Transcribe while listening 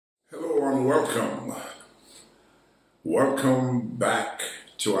everyone, welcome. Welcome back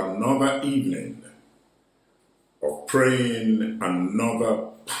to another evening of praying another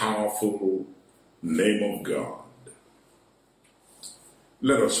powerful name of God.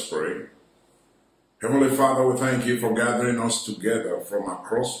 Let us pray. Heavenly Father, we thank you for gathering us together from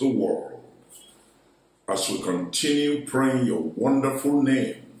across the world as we continue praying your wonderful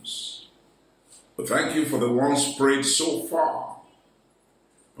names. We thank you for the ones prayed so far.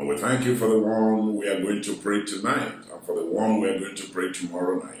 And we thank you for the one we are going to pray tonight and for the one we are going to pray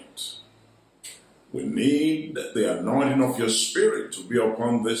tomorrow night. We need the anointing of your Spirit to be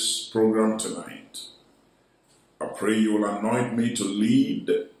upon this program tonight. I pray you will anoint me to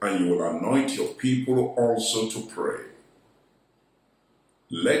lead and you will anoint your people also to pray.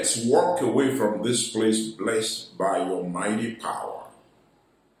 Let's walk away from this place blessed by your mighty power.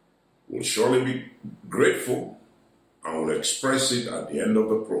 We'll surely be grateful and will express it at the end of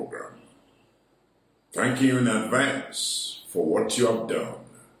the program. Thank you in advance for what you have done.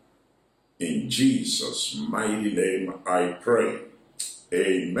 In Jesus' mighty name I pray.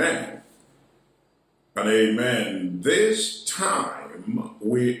 Amen and amen. This time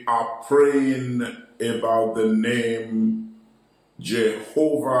we are praying about the name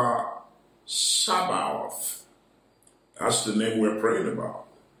Jehovah Sabaoth. That's the name we're praying about.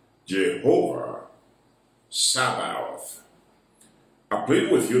 Jehovah Sabaoth. I plead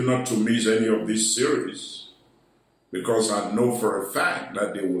with you not to miss any of this series because I know for a fact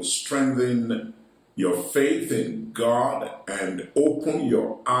that they will strengthen your faith in God and open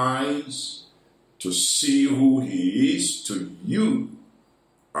your eyes to see who He is to you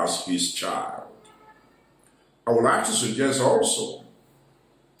as His child. I would like to suggest also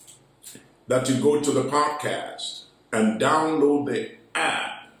that you go to the podcast and download the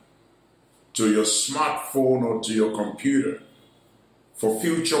app to your smartphone or to your computer for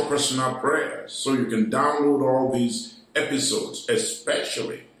future personal prayers. So you can download all these episodes,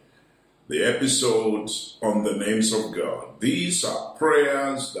 especially the episodes on the names of God. These are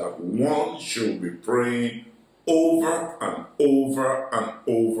prayers that one should be praying over and over and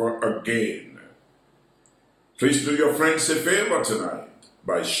over again. Please do your friends a favor tonight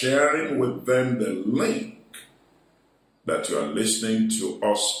by sharing with them the link that you are listening to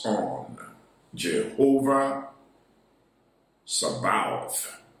us on. Jehovah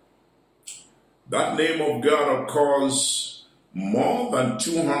Sabaoth. That name of God occurs more than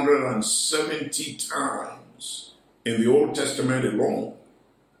 270 times in the Old Testament alone.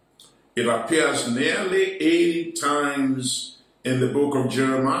 It appears nearly 80 times in the book of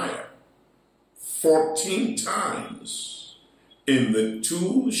Jeremiah, 14 times in the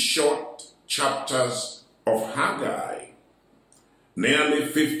 2 short chapters of Haggai, nearly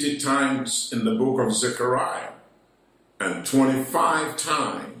 50 times in the book of Zechariah, and 25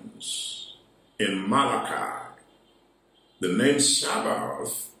 times in Malachi. The name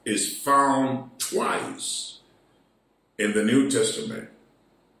Sabaoth is found twice in the New Testament.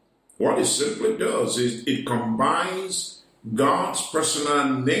 What it simply does is it combines God's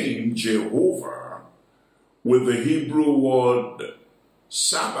personal name, Jehovah, with the Hebrew word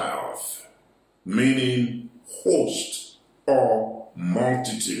Sabaoth, meaning host or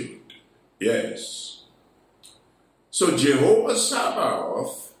multitude. Yes. So Jehovah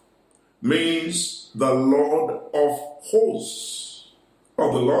Sabaoth means the Lord of hosts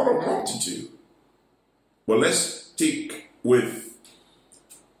or the Lord of multitude. Well, let's stick with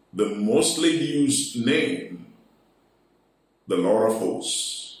the mostly used name, the Lord of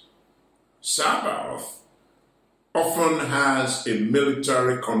hosts. Sabaoth often has a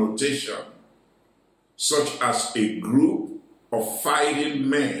military connotation, such as a group of fighting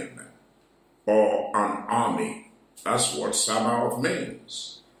men or an army. That's what Sabaoth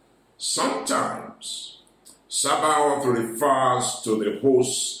means. Sometimes Sabaoth refers to the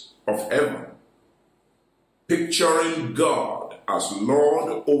hosts of heaven, picturing God as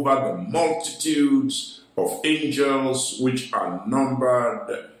Lord over the multitudes of angels which are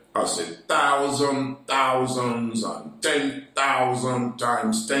numbered as 1,000 thousands and 10,000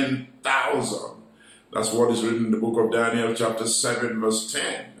 times 10,000. That's what is written in the book of Daniel chapter 7 verse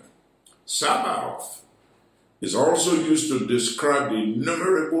 10. Sabaoth is also used to describe the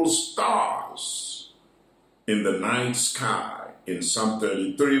innumerable stars in the night sky in Psalm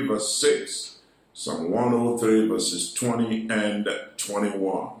 33 verse 6, Psalm 103 verses 20 and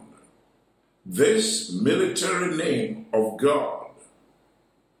 21. This military name of God,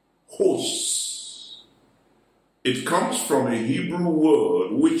 hosts, it comes from a Hebrew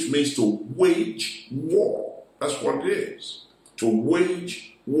word which means to wage war. That's what it is, to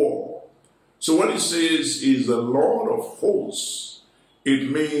wage war. So what it says is the Lord of hosts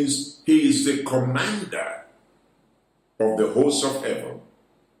It means he is the commander of the hosts of heaven.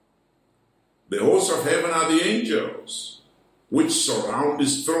 The hosts of heaven are the angels which surround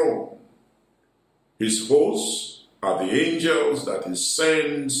his throne. His hosts are the angels that he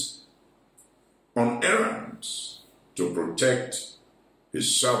sends on errands to protect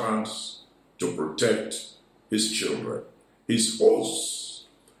his servants, to protect his children. His hosts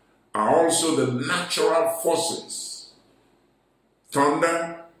are also the natural forces: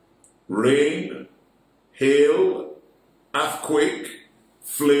 thunder, rain, hail, earthquake,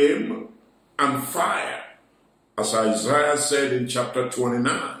 flame, and fire. As Isaiah said in chapter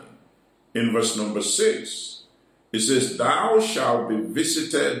 29, in verse number 6, it says, "Thou shalt be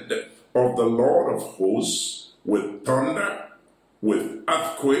visited of the Lord of hosts with thunder, with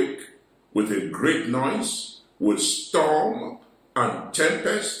earthquake, with a great noise, with storm and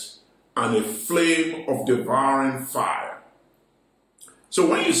tempest, and a flame of devouring fire." So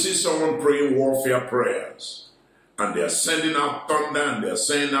when you see someone praying warfare prayers, and they are sending out thunder, and they are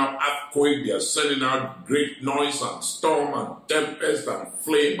sending out earthquake, they are sending out great noise and storm and tempest and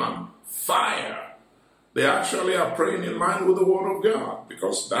flame and fire, they actually are praying in line with the Word of God,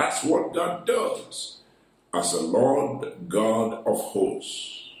 because that's what God does as the Lord God of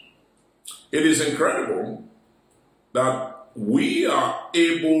hosts. It is incredible that we are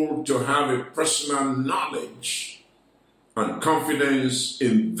able to have a personal knowledge and confidence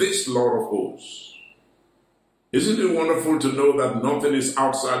in this Lord of hosts. Isn't it wonderful to know that nothing is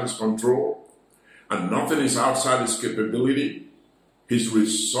outside his control and nothing is outside his capability? His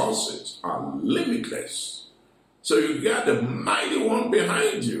resources are limitless. So you got the mighty one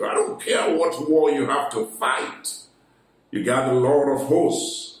behind you. I don't care what war you have to fight. You got the Lord of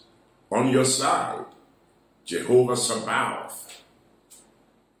hosts on your side, Jehovah Sabaoth.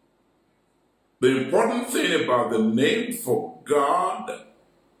 The important thing about the name for God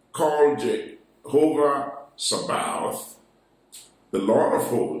called Jehovah Sabaoth, the Lord of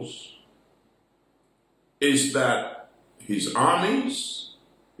hosts, is that his armies,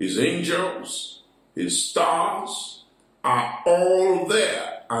 his angels, his stars are all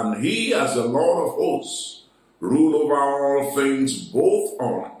there, and he, as the Lord of hosts, rule over all things both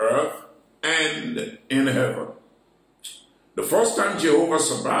on earth and in heaven. The first time Jehovah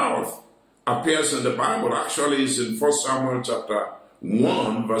Sabaoth appears in the Bible actually is in 1 Samuel chapter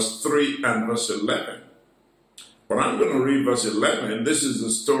 1, verse 3 and verse 11. But I'm going to read verse 11. This is the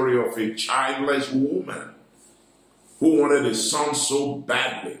story of a childless woman who wanted a son so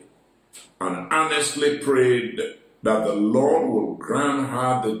badly and earnestly prayed that the Lord will grant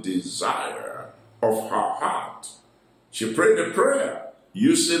her the desire of her heart. She prayed a prayer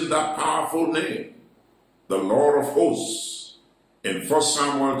using that powerful name, the Lord of hosts, in 1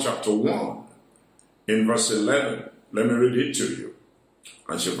 Samuel chapter 1, in verse 11. Let me read it to you.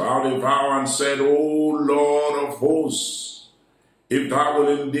 "And she vowed a vow and said, O Lord of hosts, if thou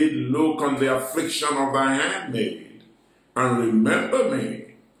wilt indeed look on the affliction of thy handmaid, and remember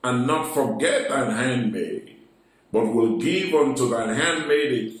me, and not forget thine handmaid, but will give unto thine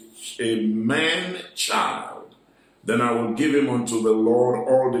handmaid a man child, then I will give him unto the Lord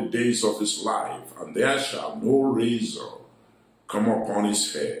all the days of his life, and there shall no razor come upon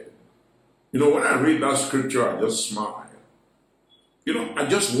his head." You know, when I read that scripture, I just smile. You know, I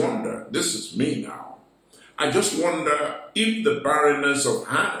just wonder, this is me now, I just wonder if the barrenness of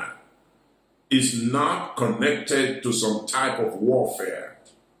Hannah is not connected to some type of warfare.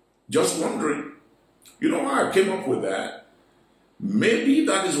 Just wondering. You know how I came up with that? Maybe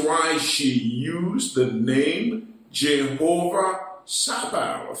that is why she used the name Jehovah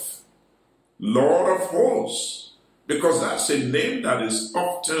Sabaoth, Lord of hosts, because that's a name that is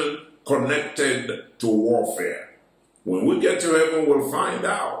often connected to warfare. When we get to heaven, we'll find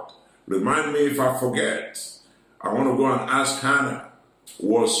out. Remind me if I forget. I want to go and ask Hannah,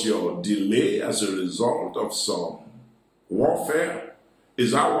 was your delay as a result of some warfare?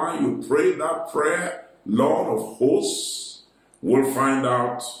 Is that why you prayed that prayer, Lord of hosts? We'll find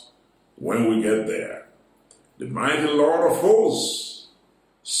out when we get there. The mighty Lord of hosts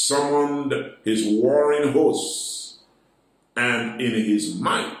summoned his warring hosts, and in his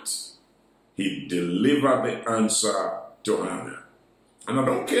might, he delivered the answer to Hannah. And I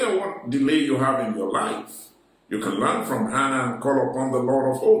don't care what delay you have in your life. You can learn from Hannah and call upon the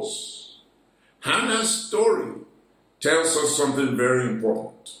Lord of hosts. Hannah's story tells us something very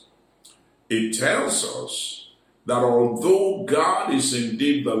important. It tells us that although God is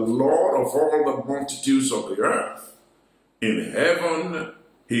indeed the Lord of all the multitudes of the earth, in heaven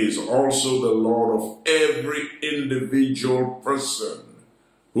he is also the Lord of every individual person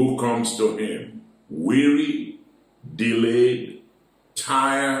who comes to him, weary, delayed,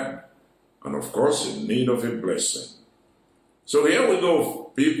 tired, and of course in need of a blessing. So here we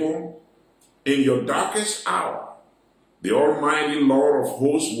go, people. In your darkest hour, the Almighty Lord of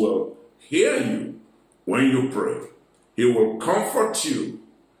hosts will hear you when you pray. He will comfort you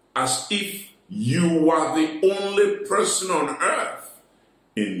as if you were the only person on earth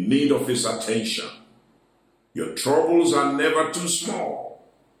in need of his attention. Your troubles are never too small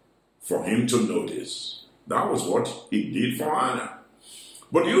for him to notice. That was what he did for Anna.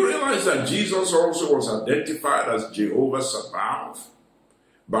 But you realize that Jesus also was identified as Jehovah Sabaoth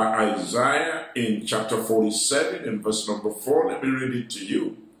by Isaiah in chapter 47 in verse number 4. Let me read it to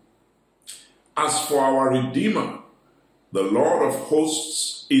you. As for our Redeemer, the Lord of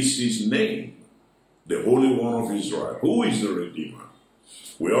hosts is his name, the Holy One of Israel. Who is the Redeemer?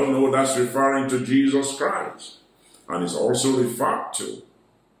 We all know that's referring to Jesus Christ, and is also referred to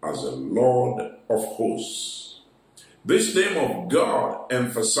as the Lord of hosts. This name of God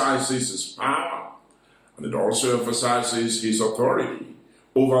emphasizes his power, and it also emphasizes his authority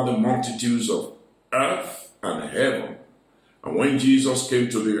over the multitudes of earth and heaven. And when Jesus came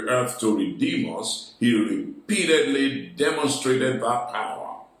to the earth to redeem us, he repeatedly demonstrated that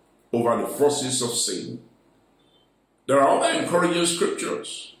power over the forces of sin. There are other encouraging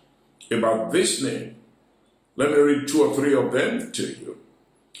scriptures about this name. Let me read 2 or 3 of them to you.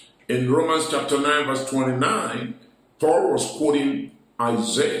 In Romans chapter 9 verse 29, Paul was quoting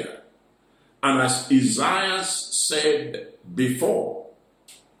Isaiah. And as Isaiah said before,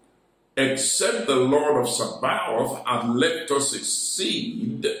 except the Lord of Sabaoth had left us a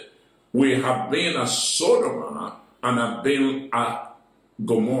seed, we have been as Sodom and have been at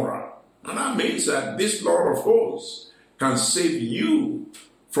Gomorrah. And that means that this Lord of hosts can save you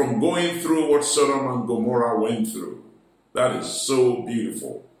from going through what Sodom and Gomorrah went through. That is so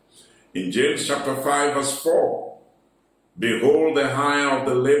beautiful. In James chapter 5 verse 4, behold, the hire of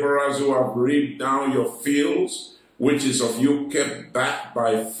the laborers who have reaped down your fields, which is of you kept back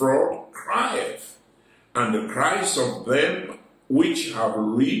by fraud, crieth, and the cries of them which have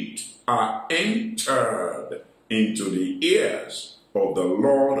reaped are entered into the ears of the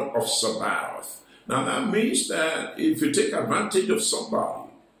Lord of Sabaoth. Now that means that if you take advantage of somebody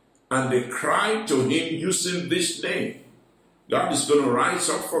and they cry to him using this name, God is going to rise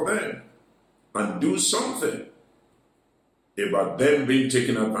up for them and do something about them being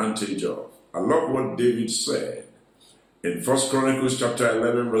taken advantage of. I love what David said in 1 Chronicles chapter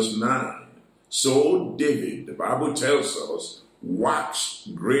 11 verse 9. So David, the Bible tells us,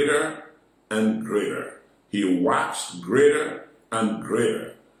 waxed greater and greater. He waxed greater and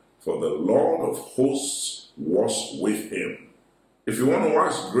greater, for the Lord of hosts was with him. If you want to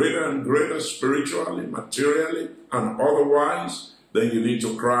wax greater and greater spiritually, materially, and otherwise, then you need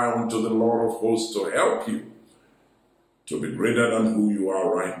to cry unto the Lord of hosts to help you to be greater than who you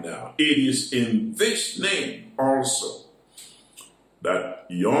are right now. It is in this name also that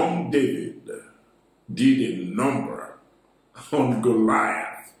young David did a number on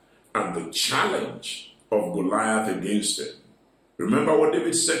Goliath and the challenge of Goliath against him. Remember what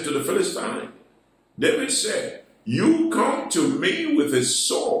David said to the Philistine? David said, you come to me with a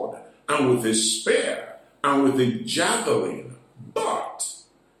sword and with a spear and with a javelin, but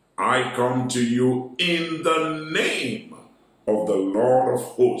I come to you in the name of the Lord of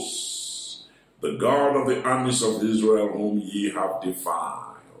hosts, the God of the armies of Israel, whom ye have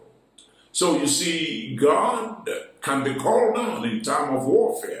defiled. So you see, God can be called on in time of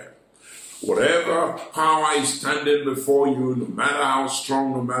warfare. Whatever power is standing before you, no matter how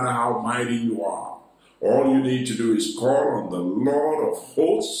strong, no matter how mighty you are, all you need to do is call on the Lord of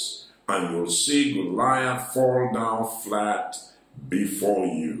hosts, and you'll see Goliath fall down flat before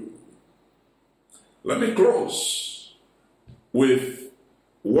you. Let me close with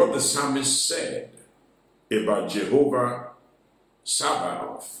what the psalmist said about Jehovah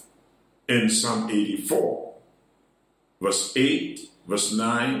Sabaoth in Psalm 84, verse 8, verse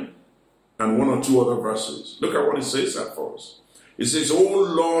 9, and 1 or 2 other verses. Look at what it says that for us. It says, O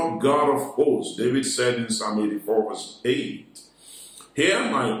Lord God of hosts, David said in Psalm 84, verse 8, hear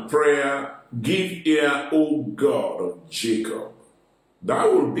my prayer, give ear, O God of Jacob.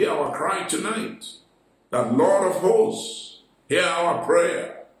 That will be our cry tonight. That Lord of hosts, hear our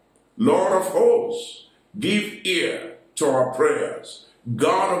prayer. Lord of hosts, give ear to our prayers.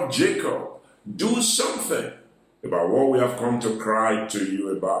 God of Jacob, do something about what we have come to cry to you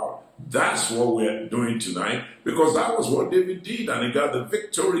about. That's what we're doing tonight, because that was what David did, and he got the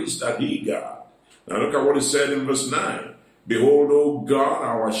victories that he got. Now look at what he said in verse 9. Behold, O God,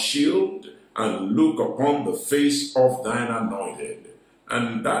 our shield, and look upon the face of thine anointed.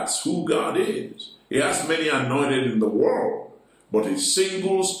 And that's who God is. He has many anointed in the world, but he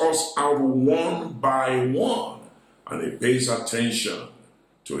singles us out one by one, and he pays attention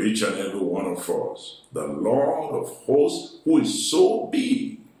to each and every one of us. The Lord of hosts, who is so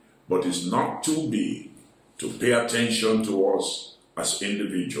big, but is not too big to pay attention to us as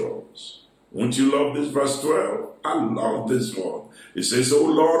individuals. Won't you love this verse 12? I love this one. It says, O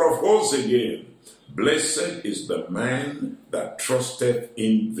Lord of hosts again, blessed is the man that trusteth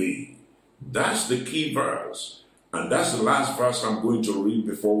in thee. That's the key verse. And that's the last verse I'm going to read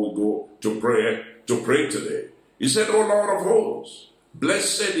before we go to pray today. He said, O Lord of hosts,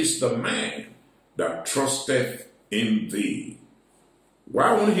 blessed is the man that trusteth in thee.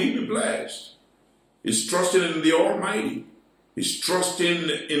 Why won't he be blessed? He's trusting in the Almighty. He's trusting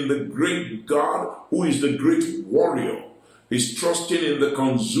in the great God who is the great warrior. He's trusting in the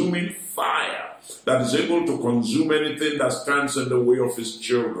consuming fire that is able to consume anything that stands in the way of his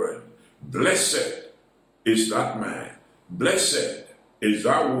children. Blessed is that man. Blessed is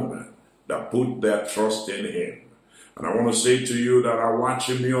that woman that put their trust in him. And I want to say to you that are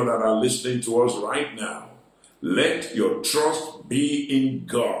watching me or that are listening to us right now, let your trust be in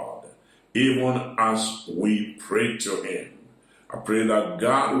God, even as we pray to him. I pray that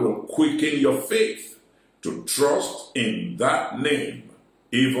God will quicken your faith to trust in that name,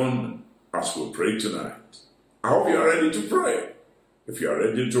 even as we pray tonight. I hope you are ready to pray. If you are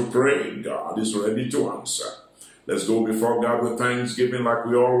ready to pray, God is ready to answer. Let's go before God with thanksgiving like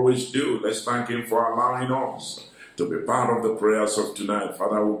we always do. Let's thank him for allowing us to be part of the prayers of tonight.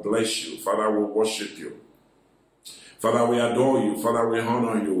 Father, we bless you. Father, we worship you. Father, we adore you. Father, we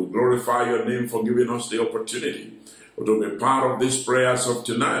honor you. We glorify your name for giving us the opportunity to be part of these prayers of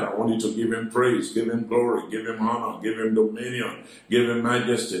tonight. I want you to give him praise, give him glory, give him honor, give him dominion, give him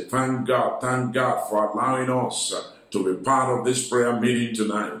majesty. Thank God for allowing us to be part of this prayer meeting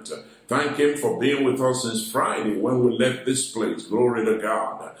tonight. Thank him for being with us since Friday when we left this place. Glory to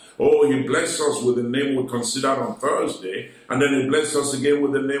God. Oh, he blessed us with the name we considered on Thursday, and then he blessed us again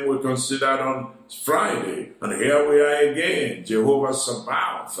with the name we considered on Friday. And here we are again, Jehovah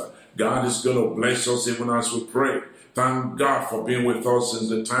Sabaoth. God is going to bless us even as we pray. Thank God for being with us since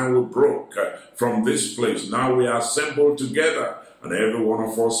the time we broke from this place. Now we are assembled together, and every one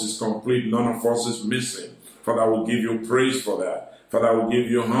of us is complete. None of us is missing. Father, we give you praise for that. Father, we give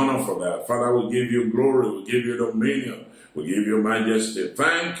you honor for that. Father, we give you glory. We give you dominion. We give you majesty.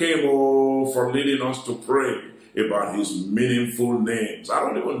 Thank him, for leading us to pray about his meaningful names. I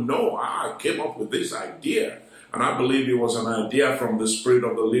don't even know how I came up with this idea. And I believe it was an idea from the Spirit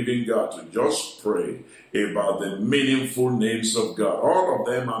of the living God to just pray about the meaningful names of God. All of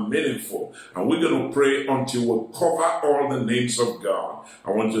them are meaningful. And we're going to pray until we cover all the names of God.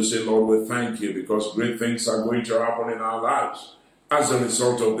 I want to say, Lord, we thank you because great things are going to happen in our lives as a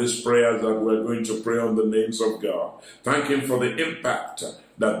result of this prayer that we're going to pray on the names of God. Thank him for the impact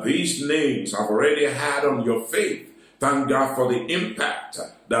that these names have already had on your faith. Thank God for the impact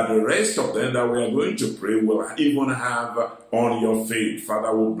that the rest of them that we are going to pray will even have on your faith.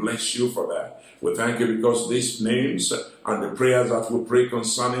 Father, we bless you for that. We thank you because these names and the prayers that we pray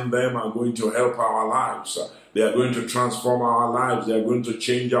concerning them are going to help our lives. They are going to transform our lives. They are going to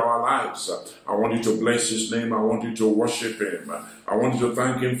change our lives. I want you to bless his name. I want you to worship him. I want you to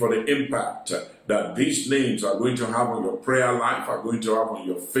thank him for the impact that these names are going to have on your prayer life, are going to have on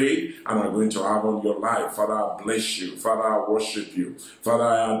your faith, and are going to have on your life. Father, I bless you. Father, I worship you. Father,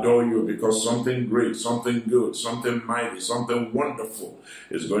 I adore you because something great, something good, something mighty, something wonderful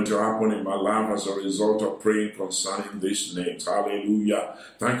is going to happen in my life as a result of praying concerning these names. Hallelujah.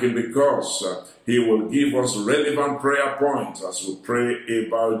 Thank you because he will give us relevant prayer points as we pray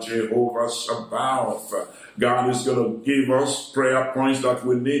about Jehovah Sabaoth. God is going to give us prayer points that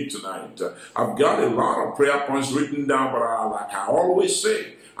we need tonight. I've got a lot of prayer points written down, but like I always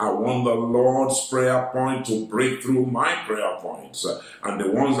say, I want the Lord's prayer point to break through my prayer points. And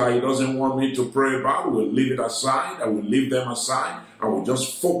the ones that he doesn't want me to pray about, we'll leave it aside. I will leave them aside. I will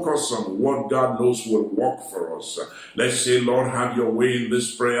just focus on what God knows will work for us. Let's say, Lord, have your way in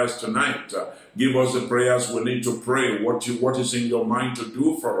these prayers tonight. Give us the prayers we need to pray. What is in your mind to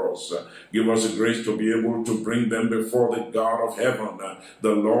do for us? Give us the grace to be able to bring them before the God of heaven,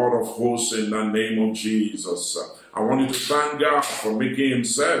 the Lord of hosts, in the name of Jesus. I want you to thank God for making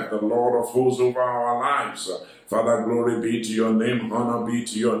himself the Lord of hosts over our lives. Father, glory be to your name, honor be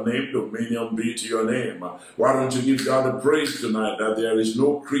to your name, dominion be to your name. Why don't you give God a praise tonight that there is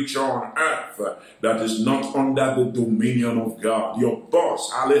no creature on earth that is not under the dominion of God. Your boss,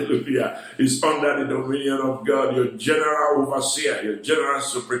 hallelujah, is under the dominion of God. Your general overseer, your general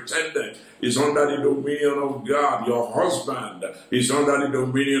superintendent is under the dominion of God. Your husband is under the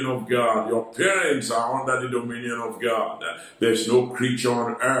dominion of God. Your parents are under the dominion of God. There's no creature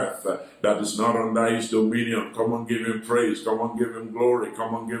on earth that is not under his dominion. Come on, give him praise. Come on, give him glory.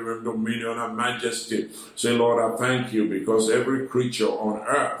 Come on, give him dominion and majesty. Say, Lord, I thank you because every creature on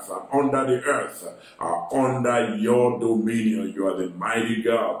earth and under the earth are under your dominion. You are the mighty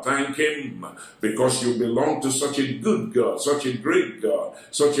God. Thank him because you belong to such a good God, such a great God,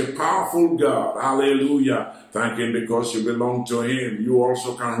 such a powerful God. Hallelujah. Thank him because you belong to him. You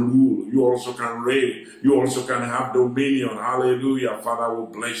also can rule. You also can reign. You also can have dominion. Hallelujah. Father,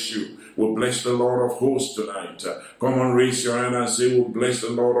 we bless you. We'll bless the Lord of hosts tonight. Come on, raise your hand and say, we'll bless the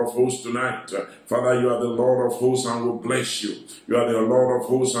Lord of hosts tonight. Father, you are the Lord of hosts and we'll bless you. You are the Lord of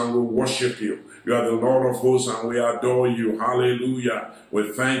hosts and we'll worship you. You are the Lord of hosts and we adore you. Hallelujah.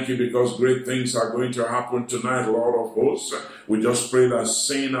 We thank you because great things are going to happen tonight, Lord of hosts. We just pray that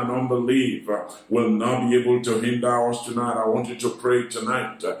sin and unbelief will not be able to hinder us tonight. I want you to pray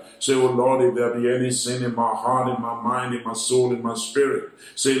tonight. Say, oh Lord, if there be any sin in my heart, in my mind, in my soul, in my spirit,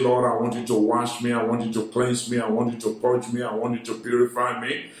 say, Lord, I want you to wash me. I want you to cleanse me. I want you to purge me. I want you to purify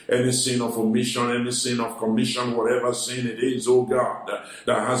me. Any sin of omission, any sin of commission, whatever sin it is, oh God,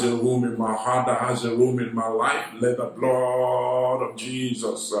 that has a room in my heart, that has a room in my life, let the blood of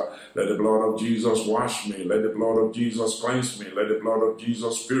Jesus, let the blood of Jesus wash me. Let the blood of Jesus cleanse me. Let the blood of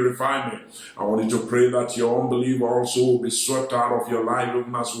Jesus purify me. I want you to pray that your unbelief also will be swept out of your life,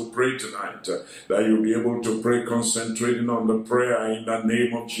 even as we pray tonight, that you'll be able to pray concentrating on the prayer in the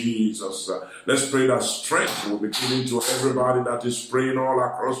name of Jesus. Let's pray that strength will be given to everybody that is praying all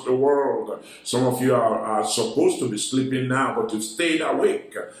across the world. Some of you are supposed to be sleeping now, but you've stayed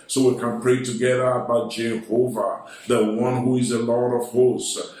awake, so we can pray together about Jehovah, the one who is the Lord of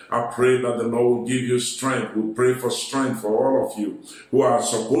hosts. I pray that the Lord will give you strength. We pray for strength for all of you who are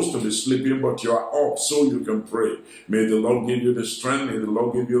supposed to be sleeping, but you are up so you can pray. May the Lord give you the strength. May the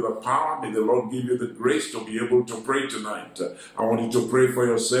Lord give you the power. May the Lord give you the grace to be able to pray tonight. I want you to pray for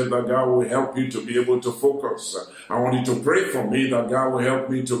yourself that God will help you to be able to focus. I want you to pray for me that God will help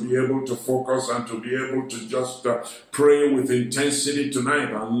me to be able to focus and to be able to just pray with intensity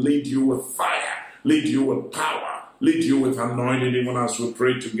tonight and lead you with fire, lead you with power, lead you with anointing even as we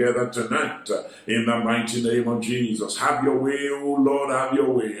pray together tonight. In the mighty name of Jesus. Have your way, oh Lord, have your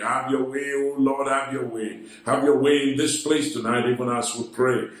way. Have your way, oh Lord, have your way. Have your way in this place tonight even as we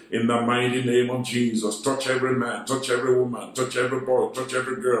pray. In the mighty name of Jesus. Touch every man, touch every woman, touch every boy, touch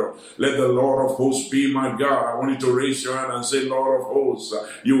every girl. Let the Lord of hosts be my God. I want you to raise your hand and say, Lord of hosts,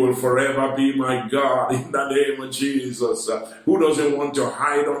 you will forever be my God. In the name of Jesus. Who doesn't want to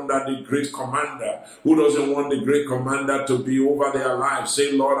hide under the great commander? Who doesn't want the great commander to be over their lives?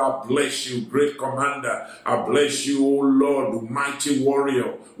 Say, Lord, I bless you, great commander. I bless you, O Lord, mighty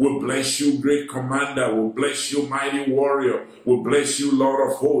warrior. We bless you, great commander. We bless you, mighty warrior. We bless you,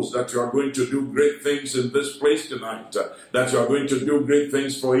 Lord of hosts, that you are going to do great things in this place tonight. That you are going to do great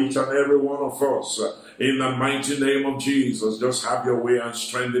things for each and every one of us. In the mighty name of Jesus, just have your way and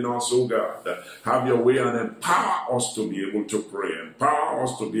strengthen us, oh God. Have your way and empower us to be able to pray. Empower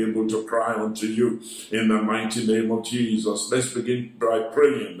us to be able to cry unto you. In the mighty name of Jesus, let's begin by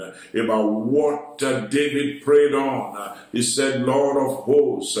praying about what David prayed on. He said, Lord of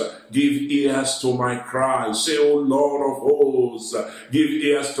hosts, give ears to my cry. Say, oh Lord of hosts, give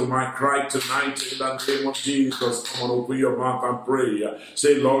ears to my cry tonight in the name of Jesus. Come on, open your mouth and pray.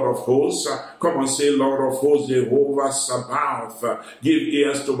 Say, Lord of hosts. Come on, say, Lord of hosts, Jehovah Sabaoth, give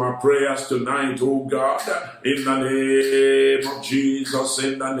ears to my prayers tonight, oh God, in the name of Jesus,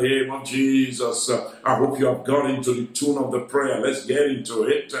 in the name of Jesus. I hope you have got into the tune of the prayer. Let's get into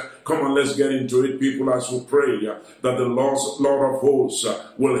it. Come on, let's get into it, people, as we pray that the Lord of hosts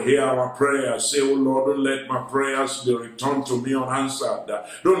will hear our prayers. Say, oh Lord, don't let my prayers be returned to me unanswered.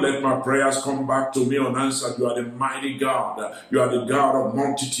 Don't let my prayers come back to me unanswered. You are the mighty God. You are the God of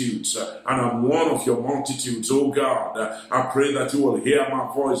multitudes, and I'm one of your multitudes, oh God. I pray that you will hear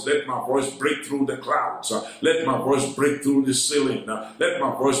my voice. Let my voice break through the clouds. Let my voice break through the ceiling. Let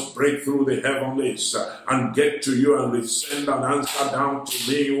my voice break through the heavenlies. grace and get to you and send an answer down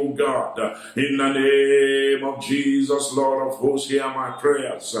to me, oh God. In the name of Jesus, Lord of hosts, hear my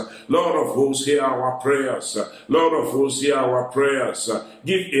prayers. Lord of hosts, hear our prayers. Lord of hosts, hear our prayers.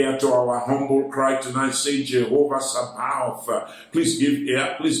 Give ear to our humble cry tonight. Say, Jehovah Sabaoth. Please give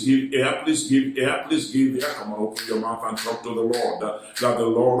ear, please give ear, please give ear, please give ear. Come on, open your mouth and talk to the Lord. That the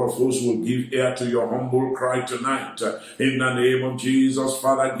Lord of hosts will give ear to your humble cry tonight. In the name of Jesus,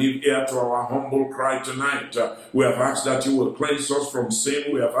 Father, give ear to our humble cry tonight. We have asked that you will cleanse us from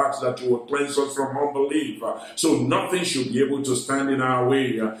sin. We have asked that you will cleanse us from unbelief. So nothing should be able to stand in our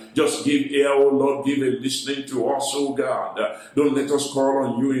way. Just give ear, oh Lord, give a listening to us, oh God. Don't let us call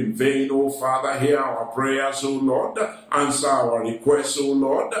on you in vain, oh Father. Hear our prayers, oh Lord. Answer our requests, oh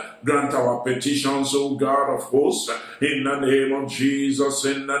Lord. Grant our petitions, oh God of hosts. In the name of Jesus,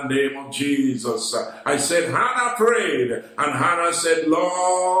 in the name of Jesus. I said, Hannah prayed, and Hannah said,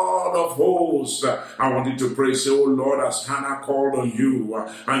 Lord of hosts. I want you to pray, say, oh Lord, as Hannah called on you,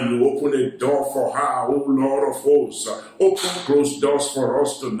 and you open a door for her, oh Lord of hosts. Open closed doors for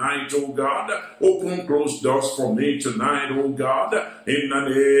us tonight, oh God. Open closed doors for me tonight, oh God. In the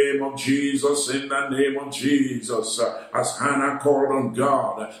name of Jesus, in the name of Jesus. As Hannah called on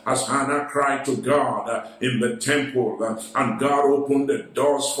God, as Hannah cried to God in the temple, and God opened the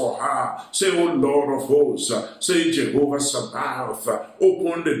doors for her. Say, oh Lord of hosts, say, Jehovah Sabaoth,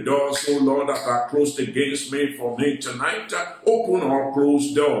 open the doors, oh Lord, that are closed against me for me tonight. Open all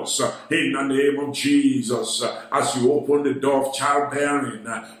closed doors in the name of Jesus. As you open the door of childbearing,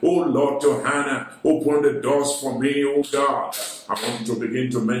 oh Lord, to Hannah, open the doors for me, oh God. I want you to begin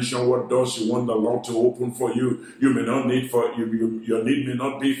to mention what doors you want the Lord to open for you. You may not need for your need may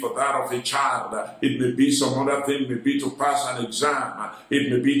not be for that of a child. It may be some other thing, may be to pass an exam.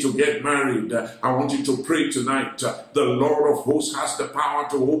 It may be to get married. I want you to pray tonight. The Lord of hosts has the power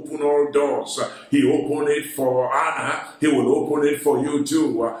to open all doors. He opened it for Anna. He will open it for you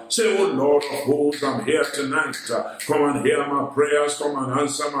too. Say, oh Lord of hosts, I'm here tonight. Come and hear my prayers. Come and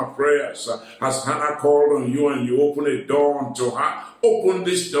answer my prayers. As Hannah called on you and you open a door unto her, open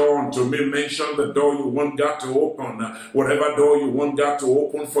this door unto me. Mention the door you want God to open. Whatever door you want God to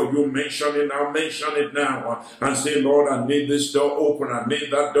open for you, mention it now. Mention it now. And say, Lord, I need this door open. I need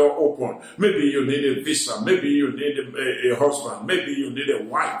that door open. Maybe you need a visa. Maybe you need a husband. Maybe you need a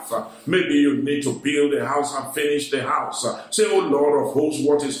wife. Maybe you need to build a house and finish the house. Say, oh Lord of hosts,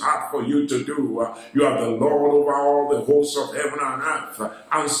 what is hard for you to do? You are the Lord over all the hosts of heaven and earth.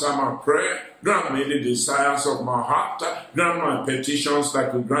 Answer my prayer. Grant me the desires of my heart. Grant my petitions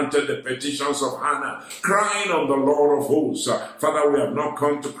like you granted the petitions of Hannah, crying on the Lord of hosts. Father, we have not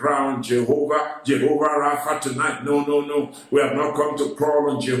come to cry on Jehovah Rapha tonight. No, no, no. We have not come to call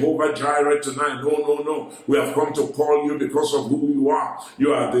on Jehovah Jireh tonight. No, no, no. We have come to call you because of who you are.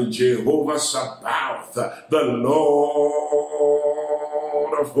 You are the Jehovah Sabaoth, the Lord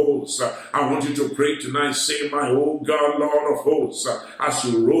of hosts. I want you to pray tonight. Say, my oh God, Lord of hosts, as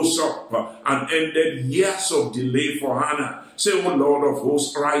you rose up and ended years of delay for Hannah. Say, oh Lord of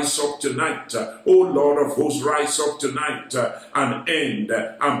hosts, rise up tonight. Oh Lord of hosts, rise up tonight and end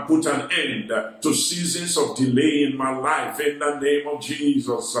and put an end to seasons of delay in my life in the name of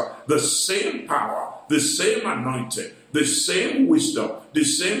Jesus. The same power, the same anointing, the same wisdom, the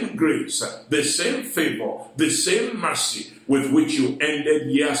same grace, the same favor, the same mercy with which you ended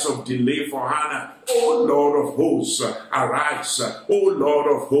years of delay for Hannah. O Lord of hosts, arise. O Lord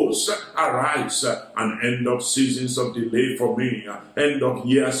of hosts, arise and end of seasons of delay for me. End of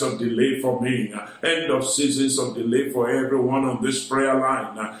years of delay for me. End of seasons of delay for everyone on this prayer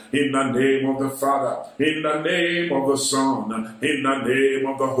line. In the name of the Father, in the name of the Son, in the name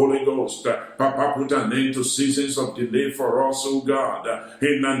of the Holy Ghost. Papa, put an end to seasons of delay for us, O God.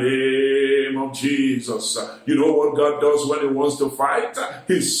 In the name of Jesus. You know what God does when He wants to fight?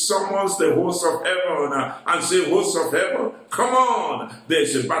 He summons the hosts of heaven and say, hosts of heaven, come on.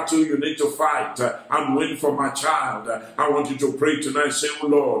 There's a battle you need to fight and win for my child. I want you to pray tonight. Say, oh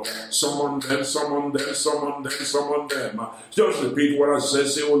Lord, summon them, summon them, summon them, summon them. Just repeat what I said.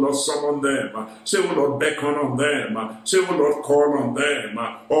 Say, oh Lord, summon them. Say, oh Lord, beckon on them. Say, oh Lord, call on them.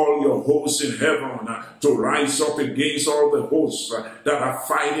 All your hosts in heaven to rise up against all the hosts that are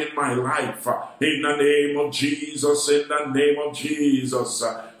fighting my life. In the name of Jesus, in the name of Jesus.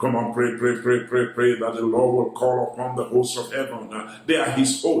 Come on, pray, pray, pray, pray, pray that the Lord will call upon the hosts of heaven. They are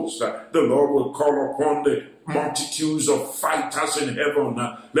His hosts. The Lord will call upon the multitudes of fighters in heaven.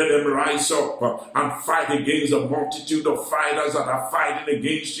 Let them rise up and fight against the multitude of fighters that are fighting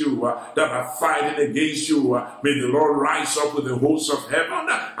against you, May the Lord rise up with the hosts of heaven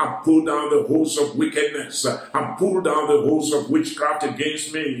and pull down the hosts of wickedness and pull down the hosts of witchcraft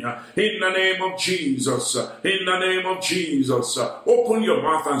against me. In the name of Jesus, in the name of Jesus, open your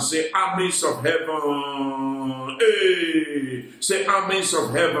mouth and say, armies of heaven. Hey, say, armies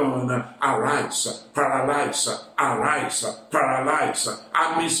of heaven, arise, paralyze, arise, paralyze,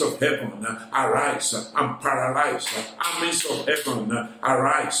 armies of heaven, arise and paralyze, armies of heaven,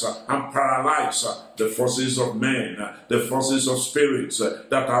 arise and paralyze the forces of men, the forces of spirits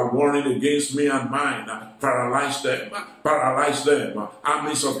that are warring against me and mine. Paralyze them,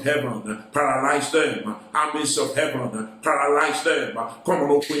 armies of heaven, paralyze them, armies of heaven, paralyze them. Come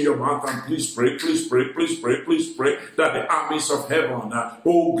on, open your mouth and please pray, please pray, please pray, please pray that the armies of heaven,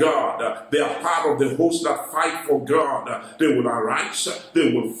 oh God, they are part of the host that fight for God. They will arise,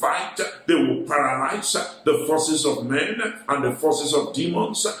 they will fight, they will paralyze the forces of men and the forces of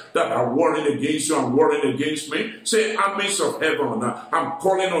demons that are warring against you and warring against me. Say, armies of heaven, I'm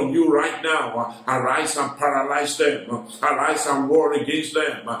calling on you right now. Arise and paralyze them. Arise and war against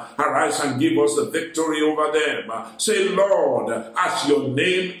them. Arise and give us the victory over them. Say, Lord, as your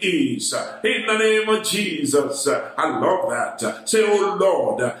name is, in the name of Jesus. I love that. Say, oh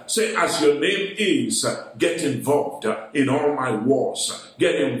Lord, say, as your name is, get involved in all my wars.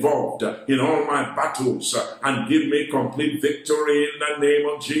 Get involved in all my battles and give me complete victory in the name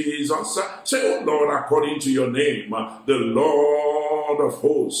of Jesus. Say, oh Lord, according to your name, the Lord of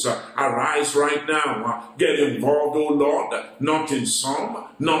hosts, arise right now. Get involved, oh Lord, not in some,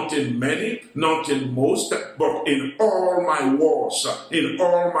 not in many, not in most, but in all my wars, in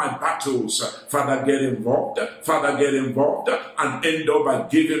all my battles. Father, get involved. Father, get involved and end up by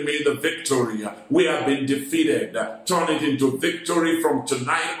giving me the victory. We have been defeated. Turn it into victory from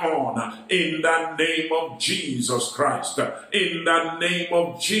tonight on in the name of Jesus Christ. In the name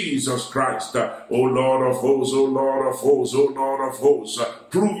of Jesus Christ. O Lord of hosts, O Lord of hosts, O Lord of hosts,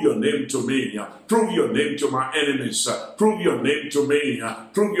 prove your name to me. Prove your name to my enemies. Prove your name to me.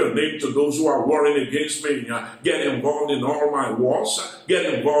 Prove your name to those who are warring against me. Get involved in all my wars. Get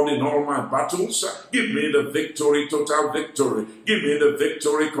involved in all my battles. Give me the victory, total victory. Give me the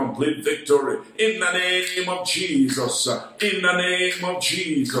victory, complete victory. In the name of Jesus. In the name of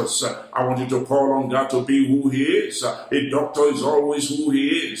Jesus. I want you to call on God to be who He is. A doctor is always who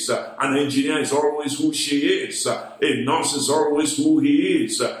he is. An engineer is always who she is. A nurse is always who he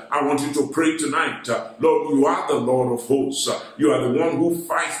is. I want you to pray tonight. Lord, you are the Lord of hosts. You are the one who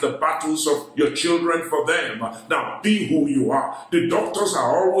fights the battles of your children for them. Now be who you are. The doctors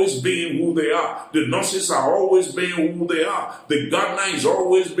are always being who they are. The nurses are always being who they are. The gardener is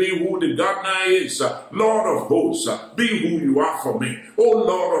always being who the gardener is. Lord of hosts, be who you are for me. Oh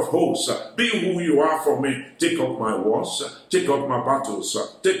Lord of hosts, be who you are for me. Take up my wars, take up my battles,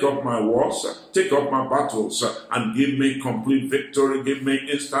 take up my wars, take up my battles, and give me complete victory, give me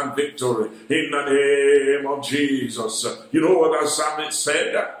instant victory in the name of Jesus. You know what the psalmist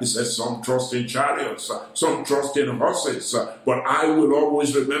said? He said, some trust in chariots, some trust in horses, but I will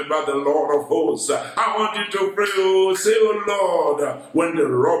always remember the Lord of hosts. I want you to pray, say, oh Lord, when the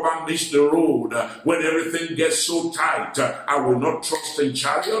rubber meets the road, when everything gets so tight, I will not trust in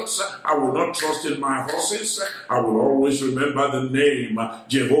chariots, I will not trust in my horses, I will always remember the name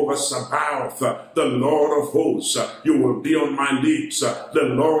Jehovah Sabaoth, the Lord of hosts. You will be on my lips, the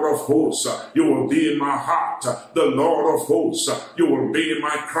Lord of hosts. You will be in my heart, the Lord of hosts. You will be in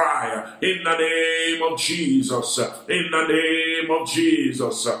my cry, in the name of Jesus, in the name of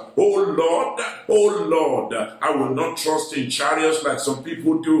Jesus. Oh Lord, I will not trust in chariots like some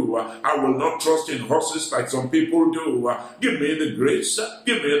people do. I will not trust in horses like some people do. Give me the grace,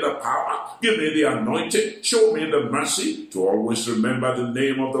 give me the power, give me the anointing, show me the mercy to always remember the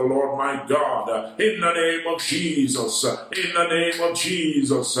name of the Lord my God. In the name of Jesus, in the name of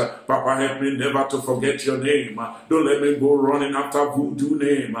Jesus. Papa, help me never to forget your name. Don't let me go running after voodoo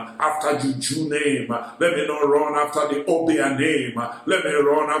name, after juju name. Let me not run after the Obia name. Let me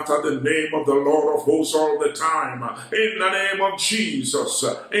run after the name of the Lord of hosts all the time. In the name of Jesus,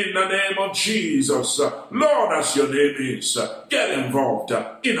 in the name of Jesus. Lord, as your name is, get involved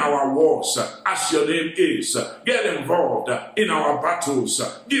in our wars. As your name is, get involved in our battles.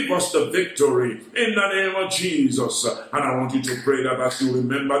 Give us the victory in the name of Jesus. And I want you to pray that as you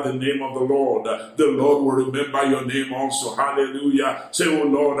remember the name of the Lord will remember your name also. Hallelujah. Say, oh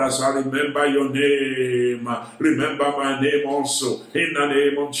Lord, as I remember your name, remember my name also. In the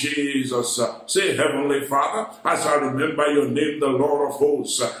name of Jesus. Say, Heavenly Father, as I remember your name, the Lord of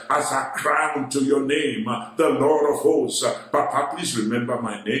hosts, as I cry unto your name, the Lord of hosts, Papa, please remember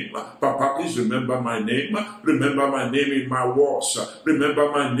my name. Papa, please remember my name. Remember my name in my wars.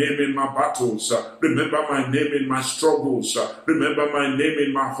 Remember my name in my battles. Remember my name in my struggles. Remember my name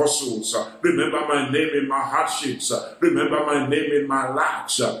in my hustles. Remember my name in my hardships. Remember my name in my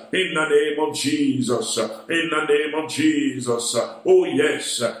lacks. In the name of Jesus. In the name of Jesus. Oh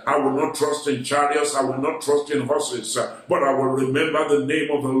yes, I will not trust in chariots. I will not trust in horses. But I will remember the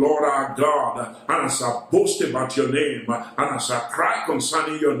name of the Lord our God. And as I boast about your name, and as I cry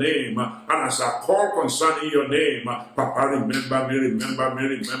concerning your name, and as I call concerning your name, Papa, remember me, remember me,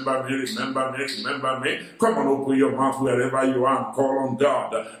 remember me, remember me, remember me. Come on, open your mouth wherever you are and call on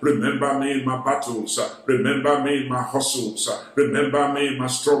God. Remember me in my battles. Remember me in my hustles. Remember me in my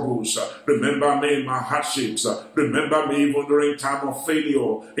struggles. Remember me in my hardships. Remember me even during time of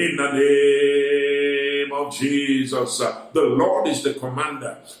failure. In the name of Jesus. The Lord is the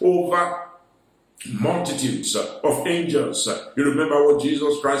commander over multitudes of angels. You remember what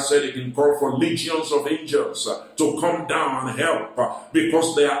Jesus Christ said? He can call for legions of angels to come down and help,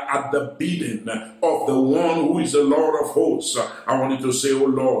 because they are at the bidding of the one who is the Lord of hosts. I want you to say, oh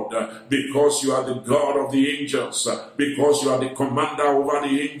Lord, because you are the God of the angels, because you are the commander over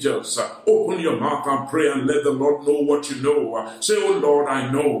the angels, open your mouth and pray and let the Lord know what you know. Say, oh Lord, I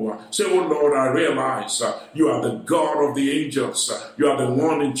know. Say, oh Lord, I realize you are the God of the angels. You are the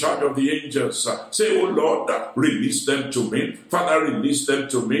one in charge of the angels. Say, oh Lord, release them to me. Father, release them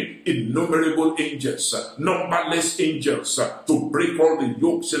to me. Innumerable angels, numberless angels, to break all the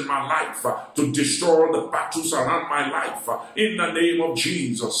yokes in my life, to destroy all the battles around my life. In the name of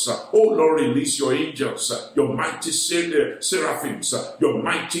Jesus. Oh Lord, release your angels, your mighty seraphims, your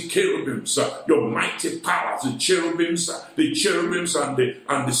mighty cherubims, your mighty powers, the cherubims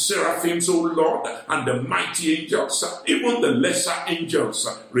and the seraphims, oh Lord, and the mighty angels, even the lesser angels.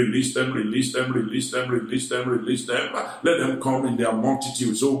 Release them, release them, release them, release them, release them. Let them come in their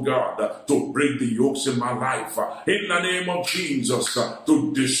multitudes, oh God, to break the yokes in my life. In the name of Jesus,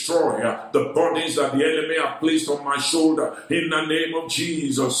 to destroy the bodies that the enemy have placed on my shoulder. In the name of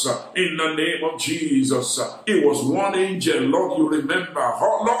Jesus, in the name of Jesus. It was one angel, Lord, you remember,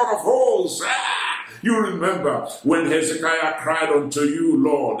 Lord of hosts. You remember when Hezekiah cried unto you,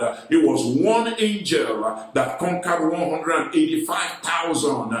 Lord, it was one angel that conquered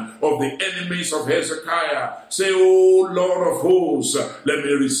 185,000 of the enemies of Hezekiah. Say, oh Lord of hosts, let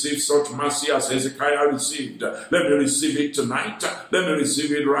me receive such mercy as Hezekiah received. Let me receive it tonight. Let me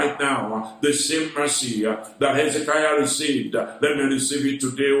receive it right now. The same mercy that Hezekiah received. Let me receive it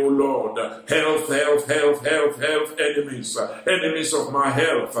today, oh Lord. Health, health, health, health, health, enemies of my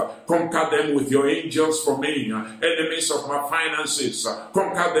health. Conquer them with your angels for me. Enemies of my finances,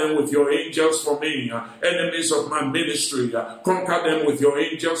 conquer them with your angels for me. Enemies of my ministry, conquer them with your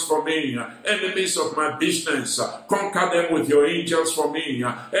angels for me. Enemies of my business, conquer them with your angels for me.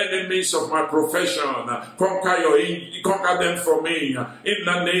 Enemies of my profession, conquer them for me. In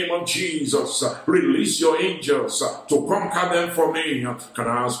the name of Jesus, release your angels to conquer them for me. Can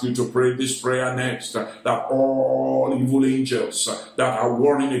I ask you to pray this prayer next? That all evil angels that are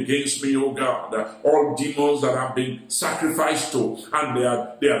warring against me, oh God, all demons that have been sacrificed to, and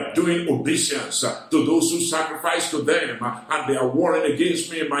they are doing obeisance to those who sacrifice to them, and they are warring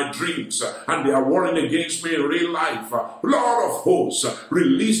against me in my dreams, and they are warring against me in real life. Lord of hosts,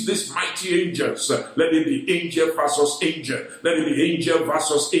 release these mighty angels. Let it be angel versus angel. Let it be angel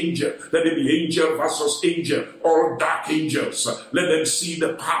versus angel. Let it be angel versus angel. All dark angels, let them see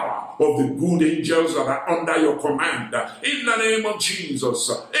the power of the good angels that are under your command. In the name of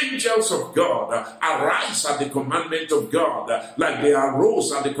Jesus, angels of God, arise at the commandment of God, like they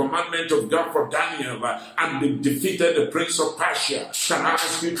arose at the commandment of God for Daniel, and they defeated the prince of Persia. Can I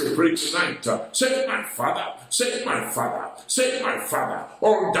ask you to pray tonight? Say, my Father, say, my Father, say, my Father,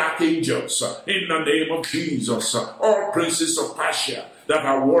 all dark angels, in the name of Jesus, all princes of Persia that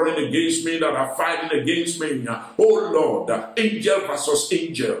are warring against me, that are fighting against me. Oh Lord, angel versus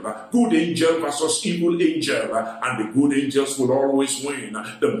angel, good angel versus evil angel, and the good angels will always win.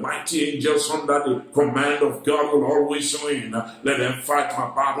 The mighty angels under the command of God will always win. Let them fight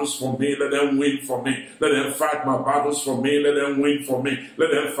my battles for me, let them win for me. Let them fight my battles for me, let them win for me.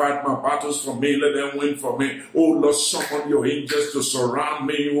 Let them fight my battles for me, let them win for me. Oh Lord, summon your angels to surround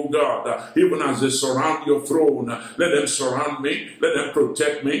me, oh God, even as they surround your throne. Let them surround me, let them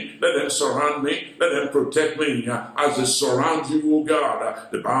protect me. Let them surround me. Let them protect me as they surround you, O God.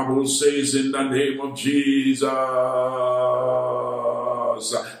 The Bible says in the name of Jesus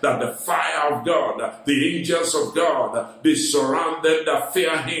that the fire of God, the angels of God, they surround them that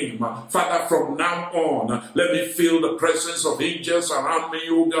fear him. Father, from now on, let me feel the presence of angels around me,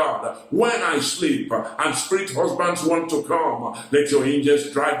 O God. When I sleep and spirit husbands want to come, let your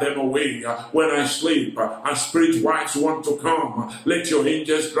angels drive them away. When I sleep and spirit wives want to come, let your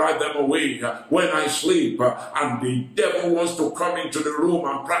angels drive them away. When I sleep and the devil wants to come into the room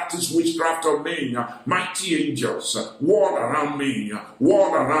and practice witchcraft on me, mighty angels, wall around me,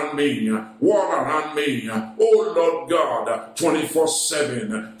 wall around me, wall around me. Oh Lord God,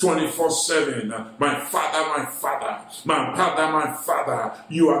 24/7, 24/7. My Father, my Father, my Father, my Father,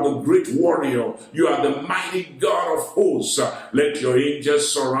 you are the great warrior. You are the mighty God of hosts. Let your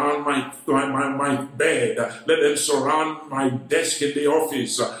angels surround my bed. Let them surround my desk in the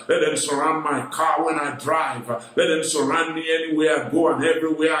office. Let them surround my car when I drive. Let them surround me anywhere I go and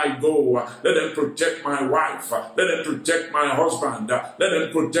everywhere I go. Let them protect my wife. Let them protect my husband. Let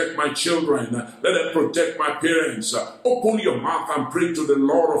them protect my children. Let them protect my parents. Open your mouth and pray to the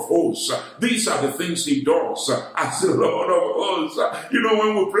Lord of hosts. These are the things he does as the Lord of hosts. You know,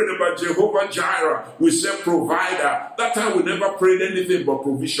 when we prayed about Jehovah Jireh, we said provider. That time we never prayed anything but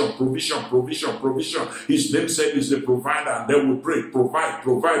provision, provision, provision, provision. His name said he's the provider, and then we pray, provide,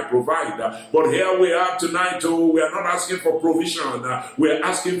 provide, provide. But here we are tonight, we are not asking for provision. We are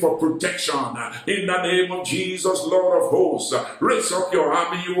asking for protection. In the name of Jesus, Lord of hosts, raise up your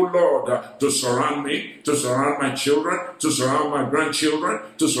army, O Lord, to surround me, to surround my children, to surround my grandchildren,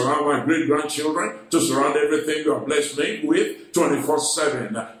 to surround my great-grandchildren, to surround everything you have blessed me with.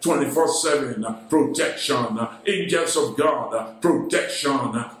 24/7, 24/7, protection, angels of God,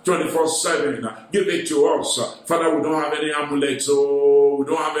 protection, 24/7, give it to us. Father, we don't have any amulets, we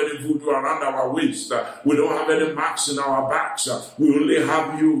don't have any voodoo around our waist, we don't have any marks in our backs, we only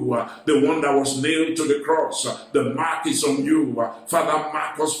have you, the one that was nailed to the cross. The mark is on you. Father,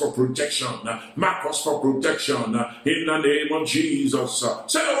 mark us for protection, mark us for protection, in the name of Jesus.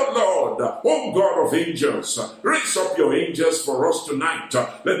 Say, oh Lord, oh God of angels, raise up your angels for us tonight.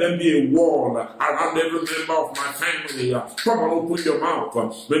 Let them be a wall around every member of my family. Come on, open your mouth.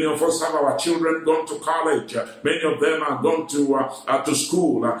 Many of us have our children gone to college. Many of them are gone to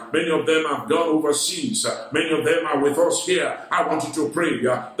school. Many of them have gone overseas. Many of them are with us here. I want you to pray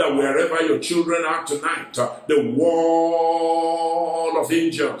that wherever your children are tonight, the wall of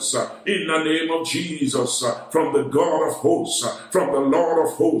angels, in the name of Jesus, from the God of hosts, from the Lord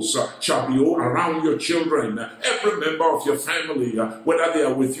of hosts, shall be around your children. Every member of your family, whether they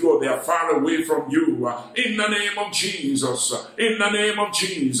are with you or they are far away from you, in the name of Jesus, in the name of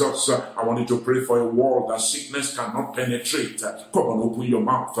Jesus, I want you to pray for a wall that sickness cannot penetrate. Come on, open your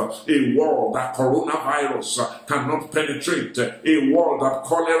mouth. A wall that coronavirus cannot penetrate. A wall that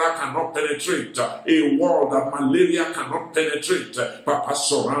cholera cannot penetrate. A wall that malaria cannot penetrate. Papa,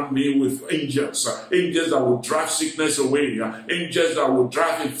 surround me with angels. Angels that will drive sickness away. Angels that will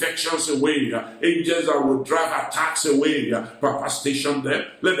drive infections away. Angels that will drive attacks away. Papa, station them.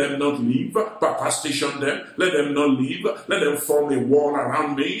 Let them not leave. Papa, station them. Let them not leave. Let them form a wall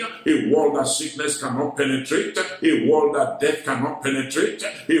around me. A wall that sickness cannot penetrate. A wall that death cannot penetrate.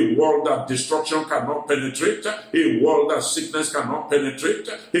 A wall that destruction cannot penetrate. A wall that sickness cannot penetrate.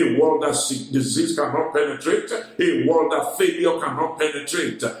 A wall that disease cannot penetrate. A wall that failure cannot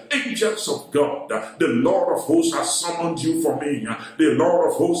penetrate. Angels of God, the Lord of hosts has summoned you for me. The Lord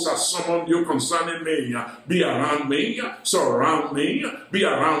of hosts has summoned you concerning me. Be around me, surround me, be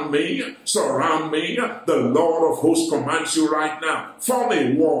around me, surround me. The Lord of hosts commands you right now. Form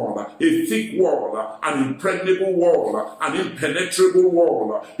a wall, a thick wall, an impregnable wall, an impenetrable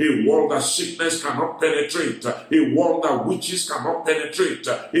wall, a wall that sickness cannot penetrate, a wall that witches cannot penetrate,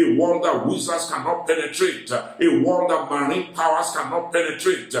 a wall that wizards cannot penetrate, a wall that marine powers cannot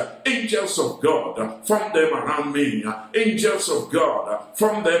penetrate. Angels of God, form them around me. Angels of God,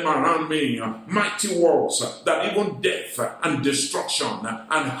 form them around me. Mighty walls that even death and destruction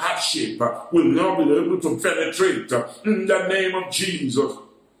and hardship will not be able to penetrate. In the name of Jesus.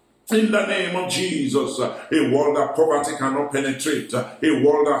 In the name of Jesus, a wall that poverty cannot penetrate, a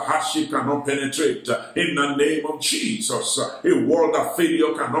wall that hardship cannot penetrate. In the name of Jesus, a wall that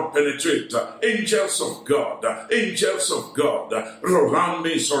failure cannot penetrate. Angels of God, surround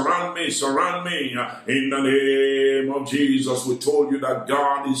me, surround me, surround me. In the name of Jesus, we told you that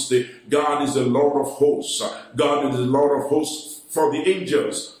God is the Lord of hosts. God is the Lord of hosts for the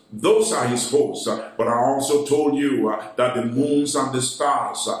angels. Those are his hosts. But I also told you that the moons and the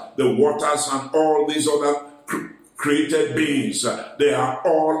stars, the waters and all these other created beings. They are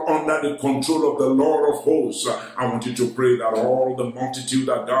all under the control of the Lord of hosts. I want you to pray that all the multitude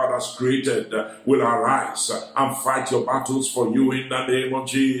that God has created will arise and fight your battles for you in the name of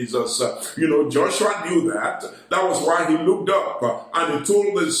Jesus. You know, Joshua knew that. That was why he looked up and he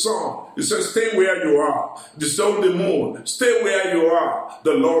told the sun, he said, stay where you are. He told the moon, stay where you are.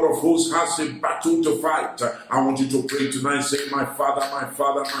 The Lord of hosts has a battle to fight. I want you to pray tonight, say, my Father,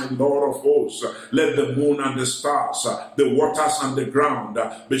 my Lord of hosts, let the moon and the stars, the waters and the ground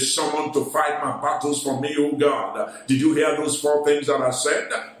be summoned to fight my battles for me, O God. Did you hear those four things that I said?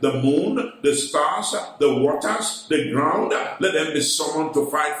 The moon, the stars, the waters, the ground, let them be summoned to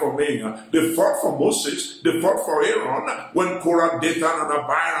fight for me. They fought for Moses, they fought for Aaron when Korah, Dathan, and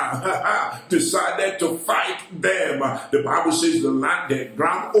Abiram decided to fight them. The Bible says the land, the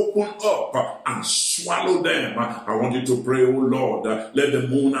ground opened up and swallowed them. I want you to pray, oh Lord, let the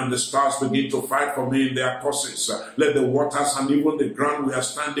moon and the stars begin to fight for me in their causes. Let the waters and even the ground we are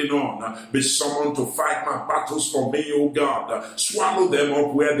standing on be summoned to fight my battles for me, oh God. Swallow them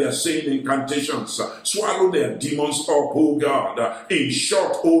up where they are saying incantations. Swallow their demons up, oh God. In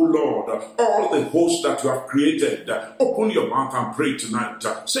short, oh Lord, all the hosts that you have created, open your mouth and pray tonight.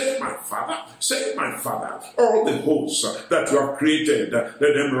 Say, my Father, all the hosts that you have created, let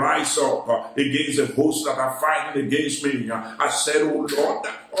them rise up against the hosts that are fighting against me. I said, oh Lord,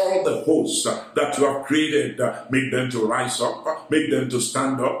 all the hosts that you have created, make them to rise up, make them to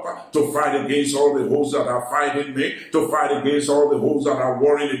stand up, to fight against all the hosts that are fighting me, to fight against all the hosts that are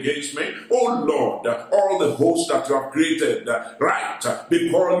warring against me. Oh Lord, all the hosts that you have created, right, they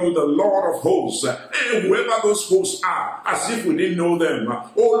call you the Lord of hosts, and whoever those hosts are, as if we didn't know them.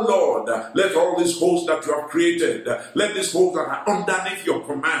 Oh Lord, let all these hosts that you have created, let these hosts that are underneath your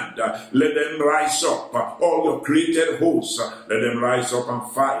command, let them rise up. All your created hosts, let them rise up and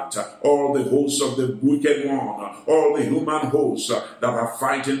fight. All the hosts of the wicked one, all the human hosts that are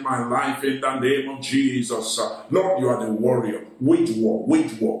fighting my life in the name of Jesus. Lord, you are the warrior. Wage war,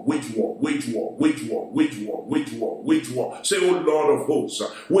 wage war, wage war, wage war, wage war, wage war, wage war, wage war. Say, oh Lord of hosts,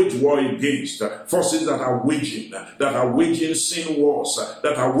 wage war against forces that are waging sin wars,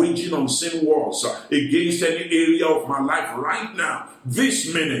 that are waging on sin wars against any area of my life right now.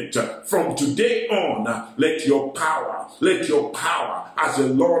 This minute, from today on, let your power as a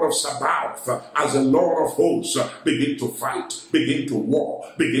Lord of Sabaoth, as a Lord of hosts, begin to fight, begin to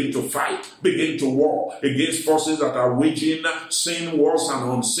war, begin to fight, begin to war against forces that are waging sin wars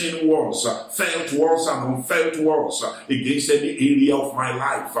and unseen wars, felt wars and unfelt wars against any area of my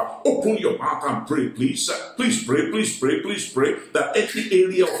life. Open your mouth and pray, please. Please pray, please pray, please pray that any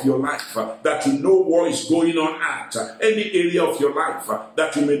area of your life that you know war is going on at, any area of your life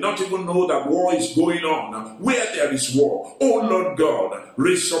that you may not even know that war is going on, where there is war, oh Lord God,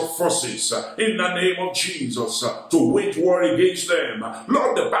 raise up forces in the name of Jesus to wage war against them.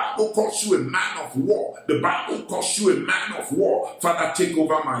 Lord, the Bible calls you a man of war. The Bible calls you a man of war. Father, take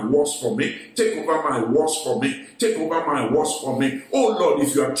over my wars for me. Take over my wars for me. Take over my wars for me. Oh Lord,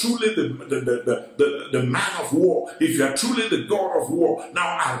 if you are truly the man of war, if you are truly the God of war,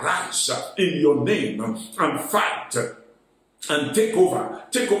 now arise in your name and fight. And take over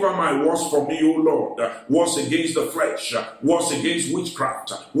my wars for me, O Lord. Wars against the flesh, wars against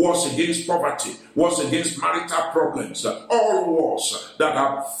witchcraft, wars against poverty, wars against marital problems, all wars that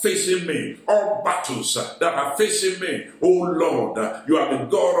are facing me, all battles that are facing me. O Lord, you are the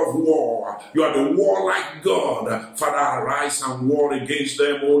God of war. You are the warlike God. Father, arise and war against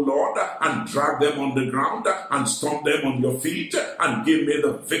them, O Lord, and drag them on the ground and stomp them on your feet and give me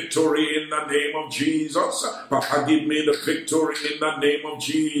the victory in the name of Jesus. Papa, give me the victory in the name of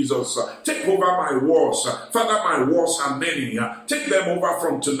Jesus. Take over my wars. Father, my wars are many. Take them over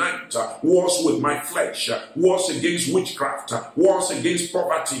from tonight. Wars with my flesh. Wars against witchcraft. Wars against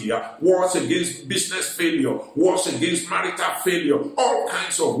poverty. Wars against business failure. Wars against marital failure. All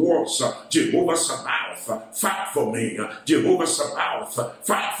kinds of wars. Jehovah Sabaoth, fight for me. Jehovah Sabaoth,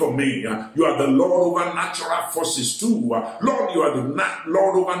 fight for me. You are the Lord over natural forces too. Lord, you are the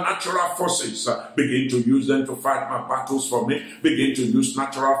Lord over natural forces. Begin to use them to fight my battles for me. Begin to use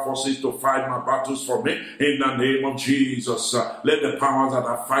natural forces to fight my battles for me. In the name of Jesus, let the powers that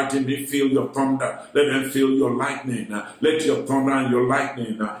are fighting me feel your thunder. Let them feel your lightning. Let your thunder and your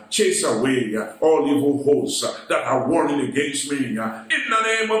lightning chase away all evil hosts that are warring against me. In the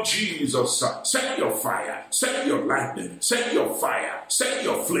name of Jesus, send your fire, send your lightning, send your fire, send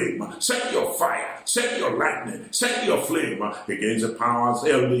your flame, send your fire, send your lightning, send your flame against the powers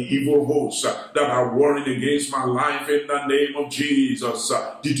of the evil hosts that are warring against my life in the name of Jesus.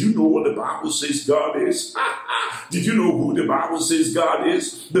 Did you know what the Bible says God is? Did you know who the Bible says God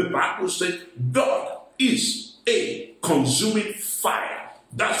is? The Bible says God is a consuming fire.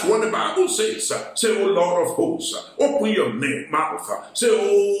 That's what the Bible says. Say, O Lord of hosts, open your mouth. Say,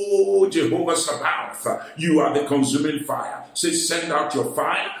 O Jehovah Sabaoth, you are the consuming fire. Say, send out your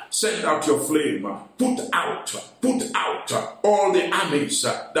fire, send out your flame. Put out all the armies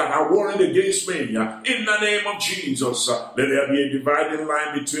that are warring against me. In the name of Jesus, let there be a dividing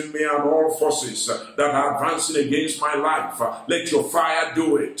line between me and all forces that are advancing against my life. Let your fire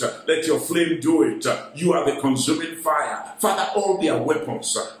do it. Let your flame do it. You are the consuming fire. Father, all their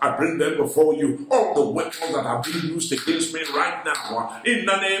weapons, I bring them before you. All the weapons that are being used against me right now, in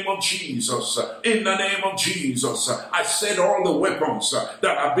the name of Jesus, in the name of Jesus, I said all the weapons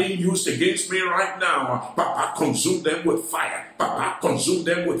that are being used against me right now, Papa, consume them with fire. Papa, consume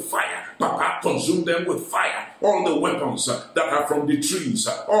them with fire. Papa, consume them with fire. All the weapons that are from the trees,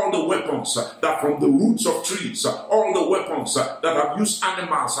 all the weapons that are from the roots of trees, all the weapons that have used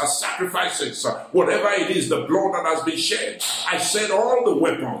animals as sacrifices, whatever it is, the blood that has been shed. I said all the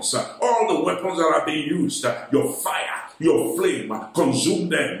weapons that are being used, your fire, your flame, consume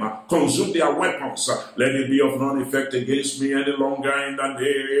them, consume their weapons. Let it be of none effect against me any longer in the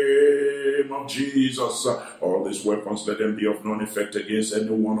name of Jesus. All these weapons, let them be of none effect against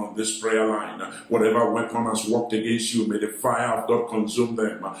anyone on this prayer line. Whatever weapon has worked against you, may the fire of God consume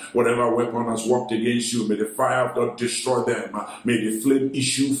them. Whatever weapon has worked against you, may the fire of God destroy them. May the flame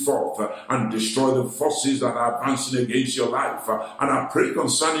issue forth and destroy the forces that are advancing against your life. And I pray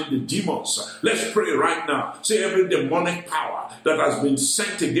concerning the demons. Let's pray right now. Say, every demonic power that has been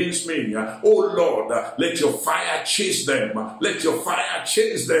sent against me, oh Lord, let your fire chase them. Let your fire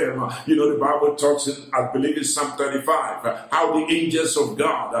chase them. You know, the Bible talks in, I believe it's Psalm 35, how the angels of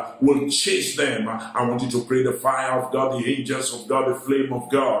God will chase them. I want you to pray the fire of God, the angels of God, the flame of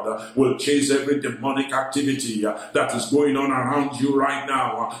God will chase every demonic activity that is going on around you right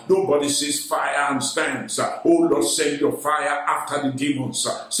now. Nobody sees fire and stands. Oh Lord, send your fire after the demons.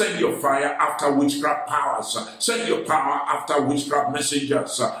 Send your fire after witchcraft powers. Send your power after witchcraft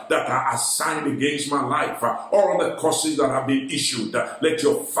messengers that are assigned against my life. All the curses that have been issued, let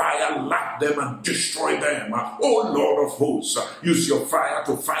your fire lap them and destroy them. Oh Lord of hosts, use your fire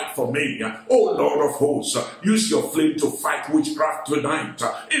to fight for me. Oh Lord of hosts, use your flame to fight witchcraft tonight.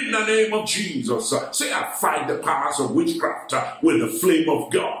 In the name of Jesus, say, I fight the powers of witchcraft with the flame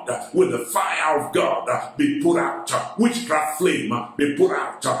of God, with the fire of God. Be put out. Witchcraft flame be put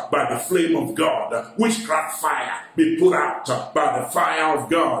out by the flame of God. Witchcraft fire be put out by the fire of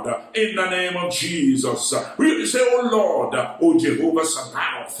God. In the name of Jesus, we say, oh Lord, oh Jehovah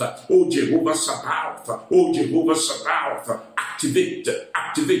Sabaoth, oh Jehovah Sabaoth, oh Jehovah Sabaoth,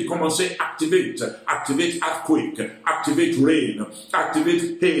 activate, come on, say activate earthquake, activate rain,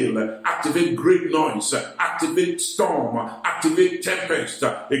 activate hail, activate great noise, activate storm, activate tempest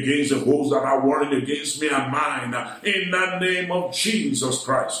against the hosts that are warring against me and mine. In the name of Jesus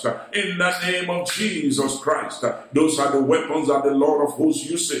Christ, in the name of Jesus Christ, those are the weapons that the Lord of hosts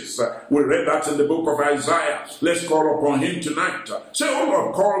uses. We read that in the book of Isaiah. Let's call upon him tonight. Say, oh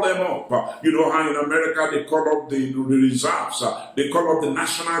Lord, call them up. You know how in America they call up the reserves, they call up the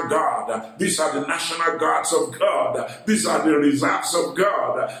National Guard. These are the National Guards of God. These are the reserves of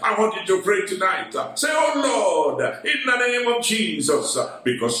God. I want you to pray tonight. Say, oh Lord, in the name of Jesus,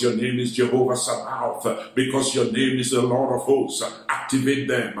 because your name is Jehovah Sabaoth, because your name is the Lord of hosts, activate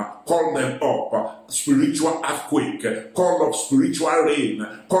them, call them up. Spiritual earthquake, call up spiritual rain,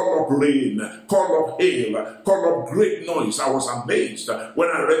 call up hail, call up great noise. I was amazed when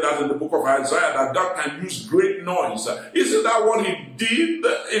I read that in the book of Isaiah, that God can use great noise. Isn't that what he did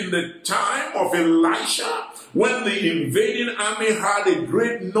in the time of Elisha? When the invading army had a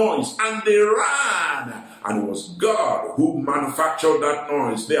great noise and they ran, and it was God who manufactured that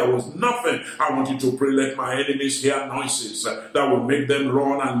noise. There was nothing. I want you to pray, let my enemies hear noises that will make them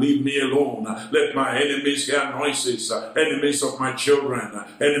run and leave me alone. Let my enemies hear noises, enemies of my children,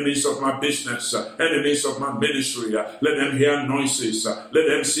 enemies of my business, enemies of my ministry. Let them hear noises. Let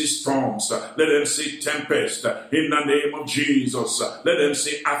them see storms. Let them see tempest. In the name of Jesus, let them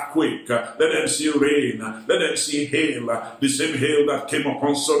see earthquake. Let them see rain. Let them see hail. The same hail that came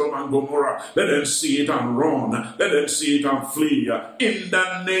upon Sodom and Gomorrah. Let them see it and run. Let them see it and flee. In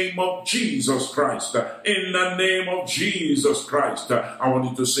the name of Jesus Christ. In the name of Jesus Christ. I want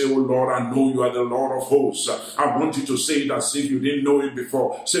you to say, oh Lord, I know you are the Lord of hosts. I want you to say it as if you didn't know it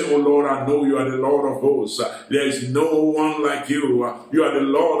before. Say, oh Lord, I know you are the Lord of hosts. There is no one like you. You are the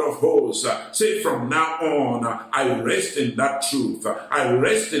Lord of hosts. Say, from now on, I rest in that truth. I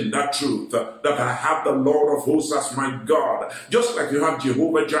rest in that truth that I have the Lord of hosts as my God. Just like you have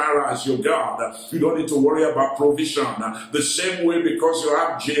Jehovah Jireh as your God. You don't need to worry about provision. The same way, because you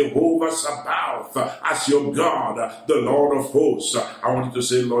have Jehovah Sabaoth as your God, the Lord of hosts. I want you to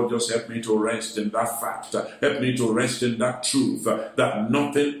say, Lord, just help me to rest in that fact. Help me to rest in that truth, that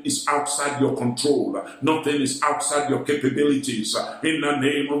nothing is outside your control. Nothing is outside your capabilities. In the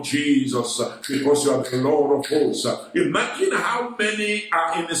name of Jesus, because you are the Lord of hosts. Imagine how many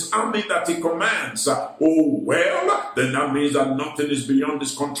are in his army that he commands. Oh, well, then that means that nothing is beyond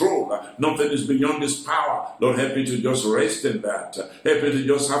his control. Nothing is beyond his power. Lord, help me to just rest in that. Help me to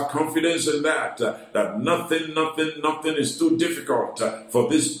just have confidence in that. That nothing is too difficult for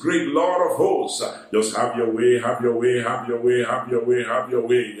this great Lord of hosts. Just have your way, have your way, have your way, have your way, have your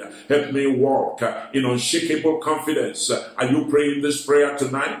way. Help me walk in unshakable confidence. Are you praying this prayer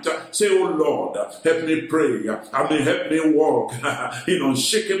tonight? Say, oh Lord, help me pray. Help me walk in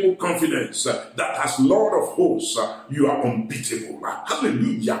unshakable confidence that as Lord of hosts, you are unbeatable.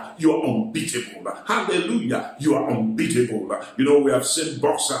 Hallelujah, you are unbeatable. Hallelujah, you are unbeatable. You know, we have seen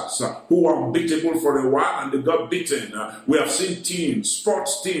boxers who are unbeatable for a while and they got beaten. We have seen teams,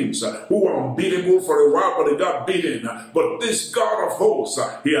 sports teams, who are unbeatable for a while but they got beaten. But this God of hosts,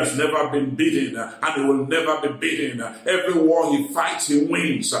 he has never been beaten and he will never be beaten. Every war he fights, he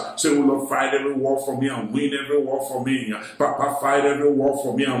wins. So oh Lord, fight every war for me and win every war for me. Papa, fight every war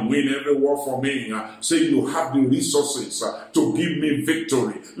for me and win every war for me. Say you have the resources to give me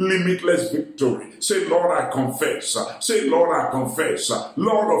victory, limitless victory. Say, Lord, I confess. Say, Lord, I confess.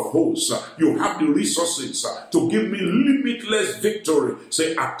 Lord of hosts, you have the resources to give me limitless victory.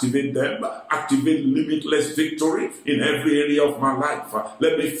 Say, activate them. Activate limitless victory in every area of my life.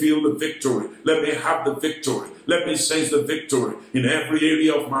 Let me feel the victory. Let me have the victory. Let me sense the victory in every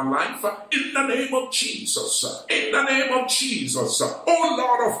area of my life. In the name of Jesus. In the name of Jesus. Oh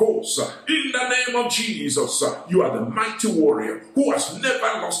Lord of hosts. In the name of Jesus. You are the mighty warrior who has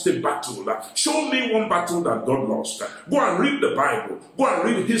never lost a battle. Show me one battle that God lost. Go and read the Bible. Go and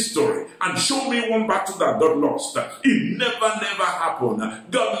read history. And show me one battle that God lost. It never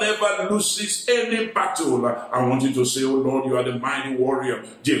happened. God never loses any battle. I want you to say, oh Lord, you are the mighty warrior.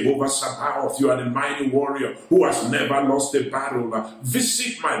 Jehovah Sabaoth, you are the mighty warrior who has never lost a battle.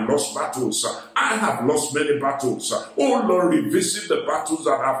 Visit my lost battles. I have lost many battles. Oh Lord, revisit the battles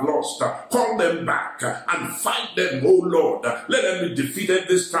that I've lost. Call them back and fight them, oh Lord. Let them be defeated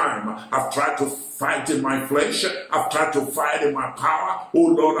this time. I've tried to fight in my flesh. I've tried to fight in my power. Oh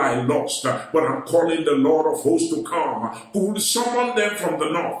Lord, I lost. But I'm calling the Lord of hosts to come. Who will summon them from the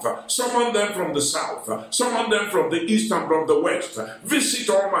north, summon them from the south, summon them from the east and from the west. Visit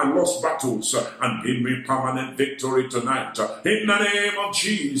all my lost battles and give me permanent victory tonight. In the name of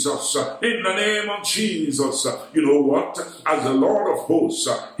Jesus. In the name of Jesus. You know what? As the Lord of hosts,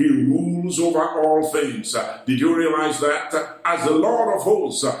 he rules over all things. Did you realize that? As the Lord of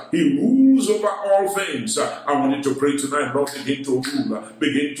hosts, he rules over all things. I want you to pray tonight, Lord, begin to rule.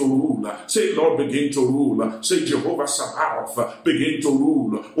 Begin to rule. Say, Lord, begin to rule. Say, Jehovah Sabaoth, begin to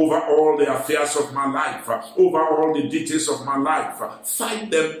rule over all the affairs of my life, over all the details of my life. Fight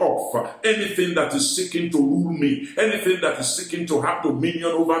them off. Anything that is seeking to rule me, anything that is seeking to have dominion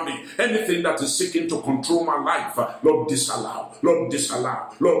over me, anything that is seeking to control my life, Lord, disallow. Lord, disallow.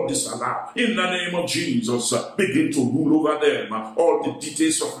 Lord, disallow. In the name of Jesus, begin to rule over them. All the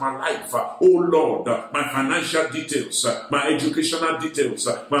details of my life. Oh Lord, my financial details, my educational details,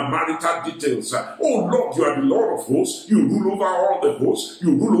 my marital details. Oh Lord, you are the Lord of hosts. You rule over all the hosts.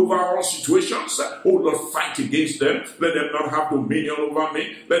 You rule over all situations. Oh Lord, fight against them. Let them not have dominion over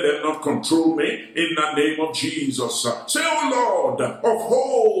me. Let them not control me. In the name of Jesus. Say, oh Lord of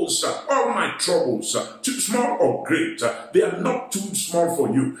hosts, all my troubles, too small or great, they are not too small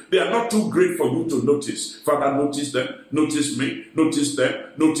for you. They are not too great for you to notice. Father, notice them. Notice me. Notice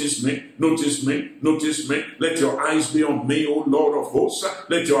them. Notice me. Notice me. Notice me. Let your eyes be on me, O Lord of hosts.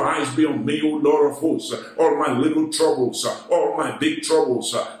 Let your eyes be on me, O Lord of hosts. All my little troubles, all my big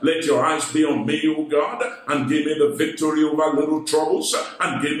troubles, let your eyes be on me, O God, and give me the victory over little troubles,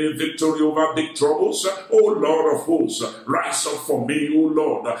 and give me victory over big troubles. O Lord of hosts, rise up for me, O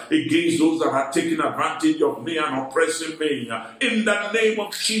Lord, against those that are taking advantage of me and oppressing me. In the name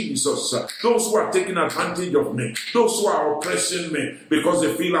of Jesus, those who are taking advantage of me, those who are oppressing me because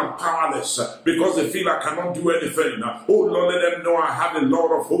they feel I'm powerless, because they feel I cannot do anything. Oh Lord, let them know I have a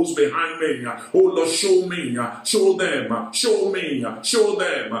Lord of hosts behind me. Oh Lord, show me, show them, show me, show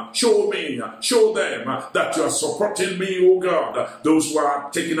them, show me, show them that you are supporting me, oh God. Those who are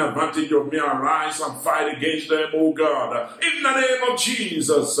taking advantage of me, arise and fight against them, oh God. In the name of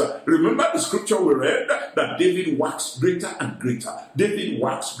Jesus. Remember the scripture we read that David waxed greater and greater. David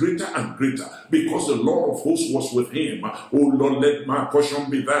waxed greater and greater because the Lord of hosts was with him. Oh Lord, let my portion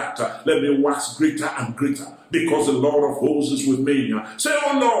be that. Let me wax greater and greater, because the Lord of hosts is with me. Say,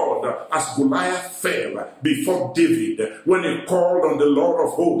 oh Lord, as Goliath fell before David when he called on the Lord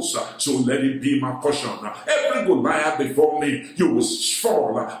of hosts, so let it be my portion. Every Goliath before me, you will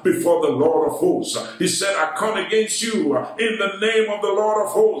fall before the Lord of hosts. He said, I come against you in the name of the Lord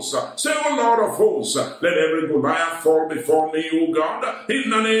of hosts. Say, oh Lord of hosts, let every Goliath fall before me, oh God, in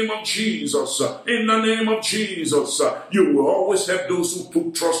the name of Jesus. In the name of Jesus, you will always help those who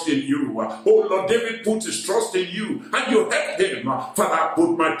put trust in you. Oh Lord, David put his trust in you, and you helped him. Father, I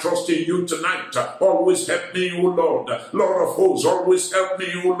put my trust in you tonight. Always help me, oh Lord. Lord of hosts, always help me,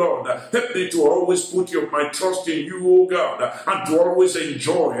 oh Lord. Help me to always put my trust in you, oh God, and to always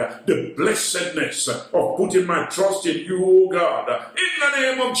enjoy the blessedness of putting my trust in you, oh God. In the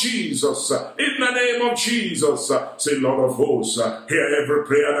name of Jesus, in the name of Jesus, say, Lord of hosts, hear every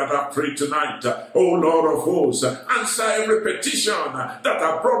prayer that I pray tonight. Oh Lord of hosts, answer every petition that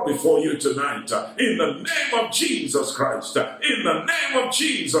I brought before you tonight. In the name of Jesus Christ. In the name of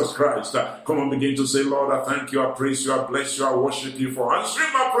Jesus Christ. Come on, begin to say, Lord, I thank you, I praise you, I bless you, I worship you for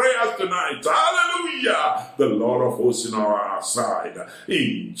answering my prayers tonight. Hallelujah. The Lord of hosts in our side.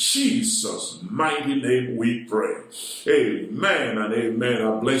 In Jesus' mighty name we pray. Amen and amen.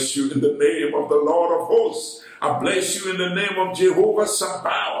 I bless you in the name of the Lord of hosts. I bless you in the name of Jehovah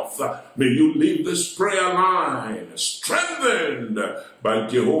Sabaoth. May you leave this prayer line strengthened by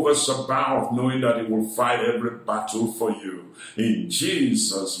Jehovah Sabaoth, knowing that he will fight every battle for you. In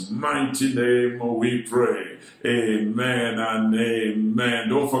Jesus' mighty name we pray. Amen and amen.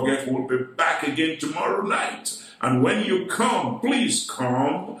 Don't forget, we'll be back again tomorrow night. And when you come, please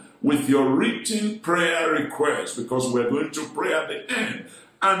come with your written prayer request, because we're going to pray at the end.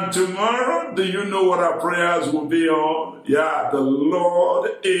 And tomorrow, do you know what our prayers will be on? Yeah, the Lord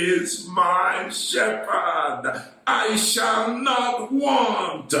is my shepherd. I shall not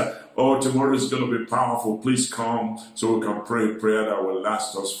want. Oh, tomorrow is going to be powerful. Please come so we can pray a prayer that will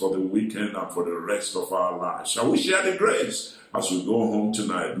last us for the weekend and for the rest of our lives. Shall we share the grace as we go home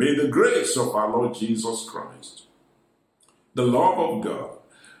tonight? May the grace of our Lord Jesus Christ, the love of God,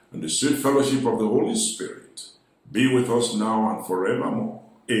 and the sweet fellowship of the Holy Spirit be with us now and forevermore.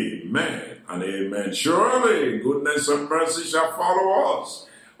 Amen and amen. Surely goodness and mercy shall follow us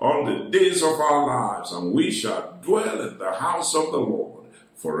all the days of our lives, and we shall dwell in the house of the Lord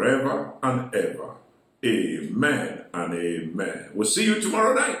forever and ever. Amen and amen. We'll see you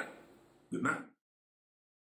tomorrow night. Good night.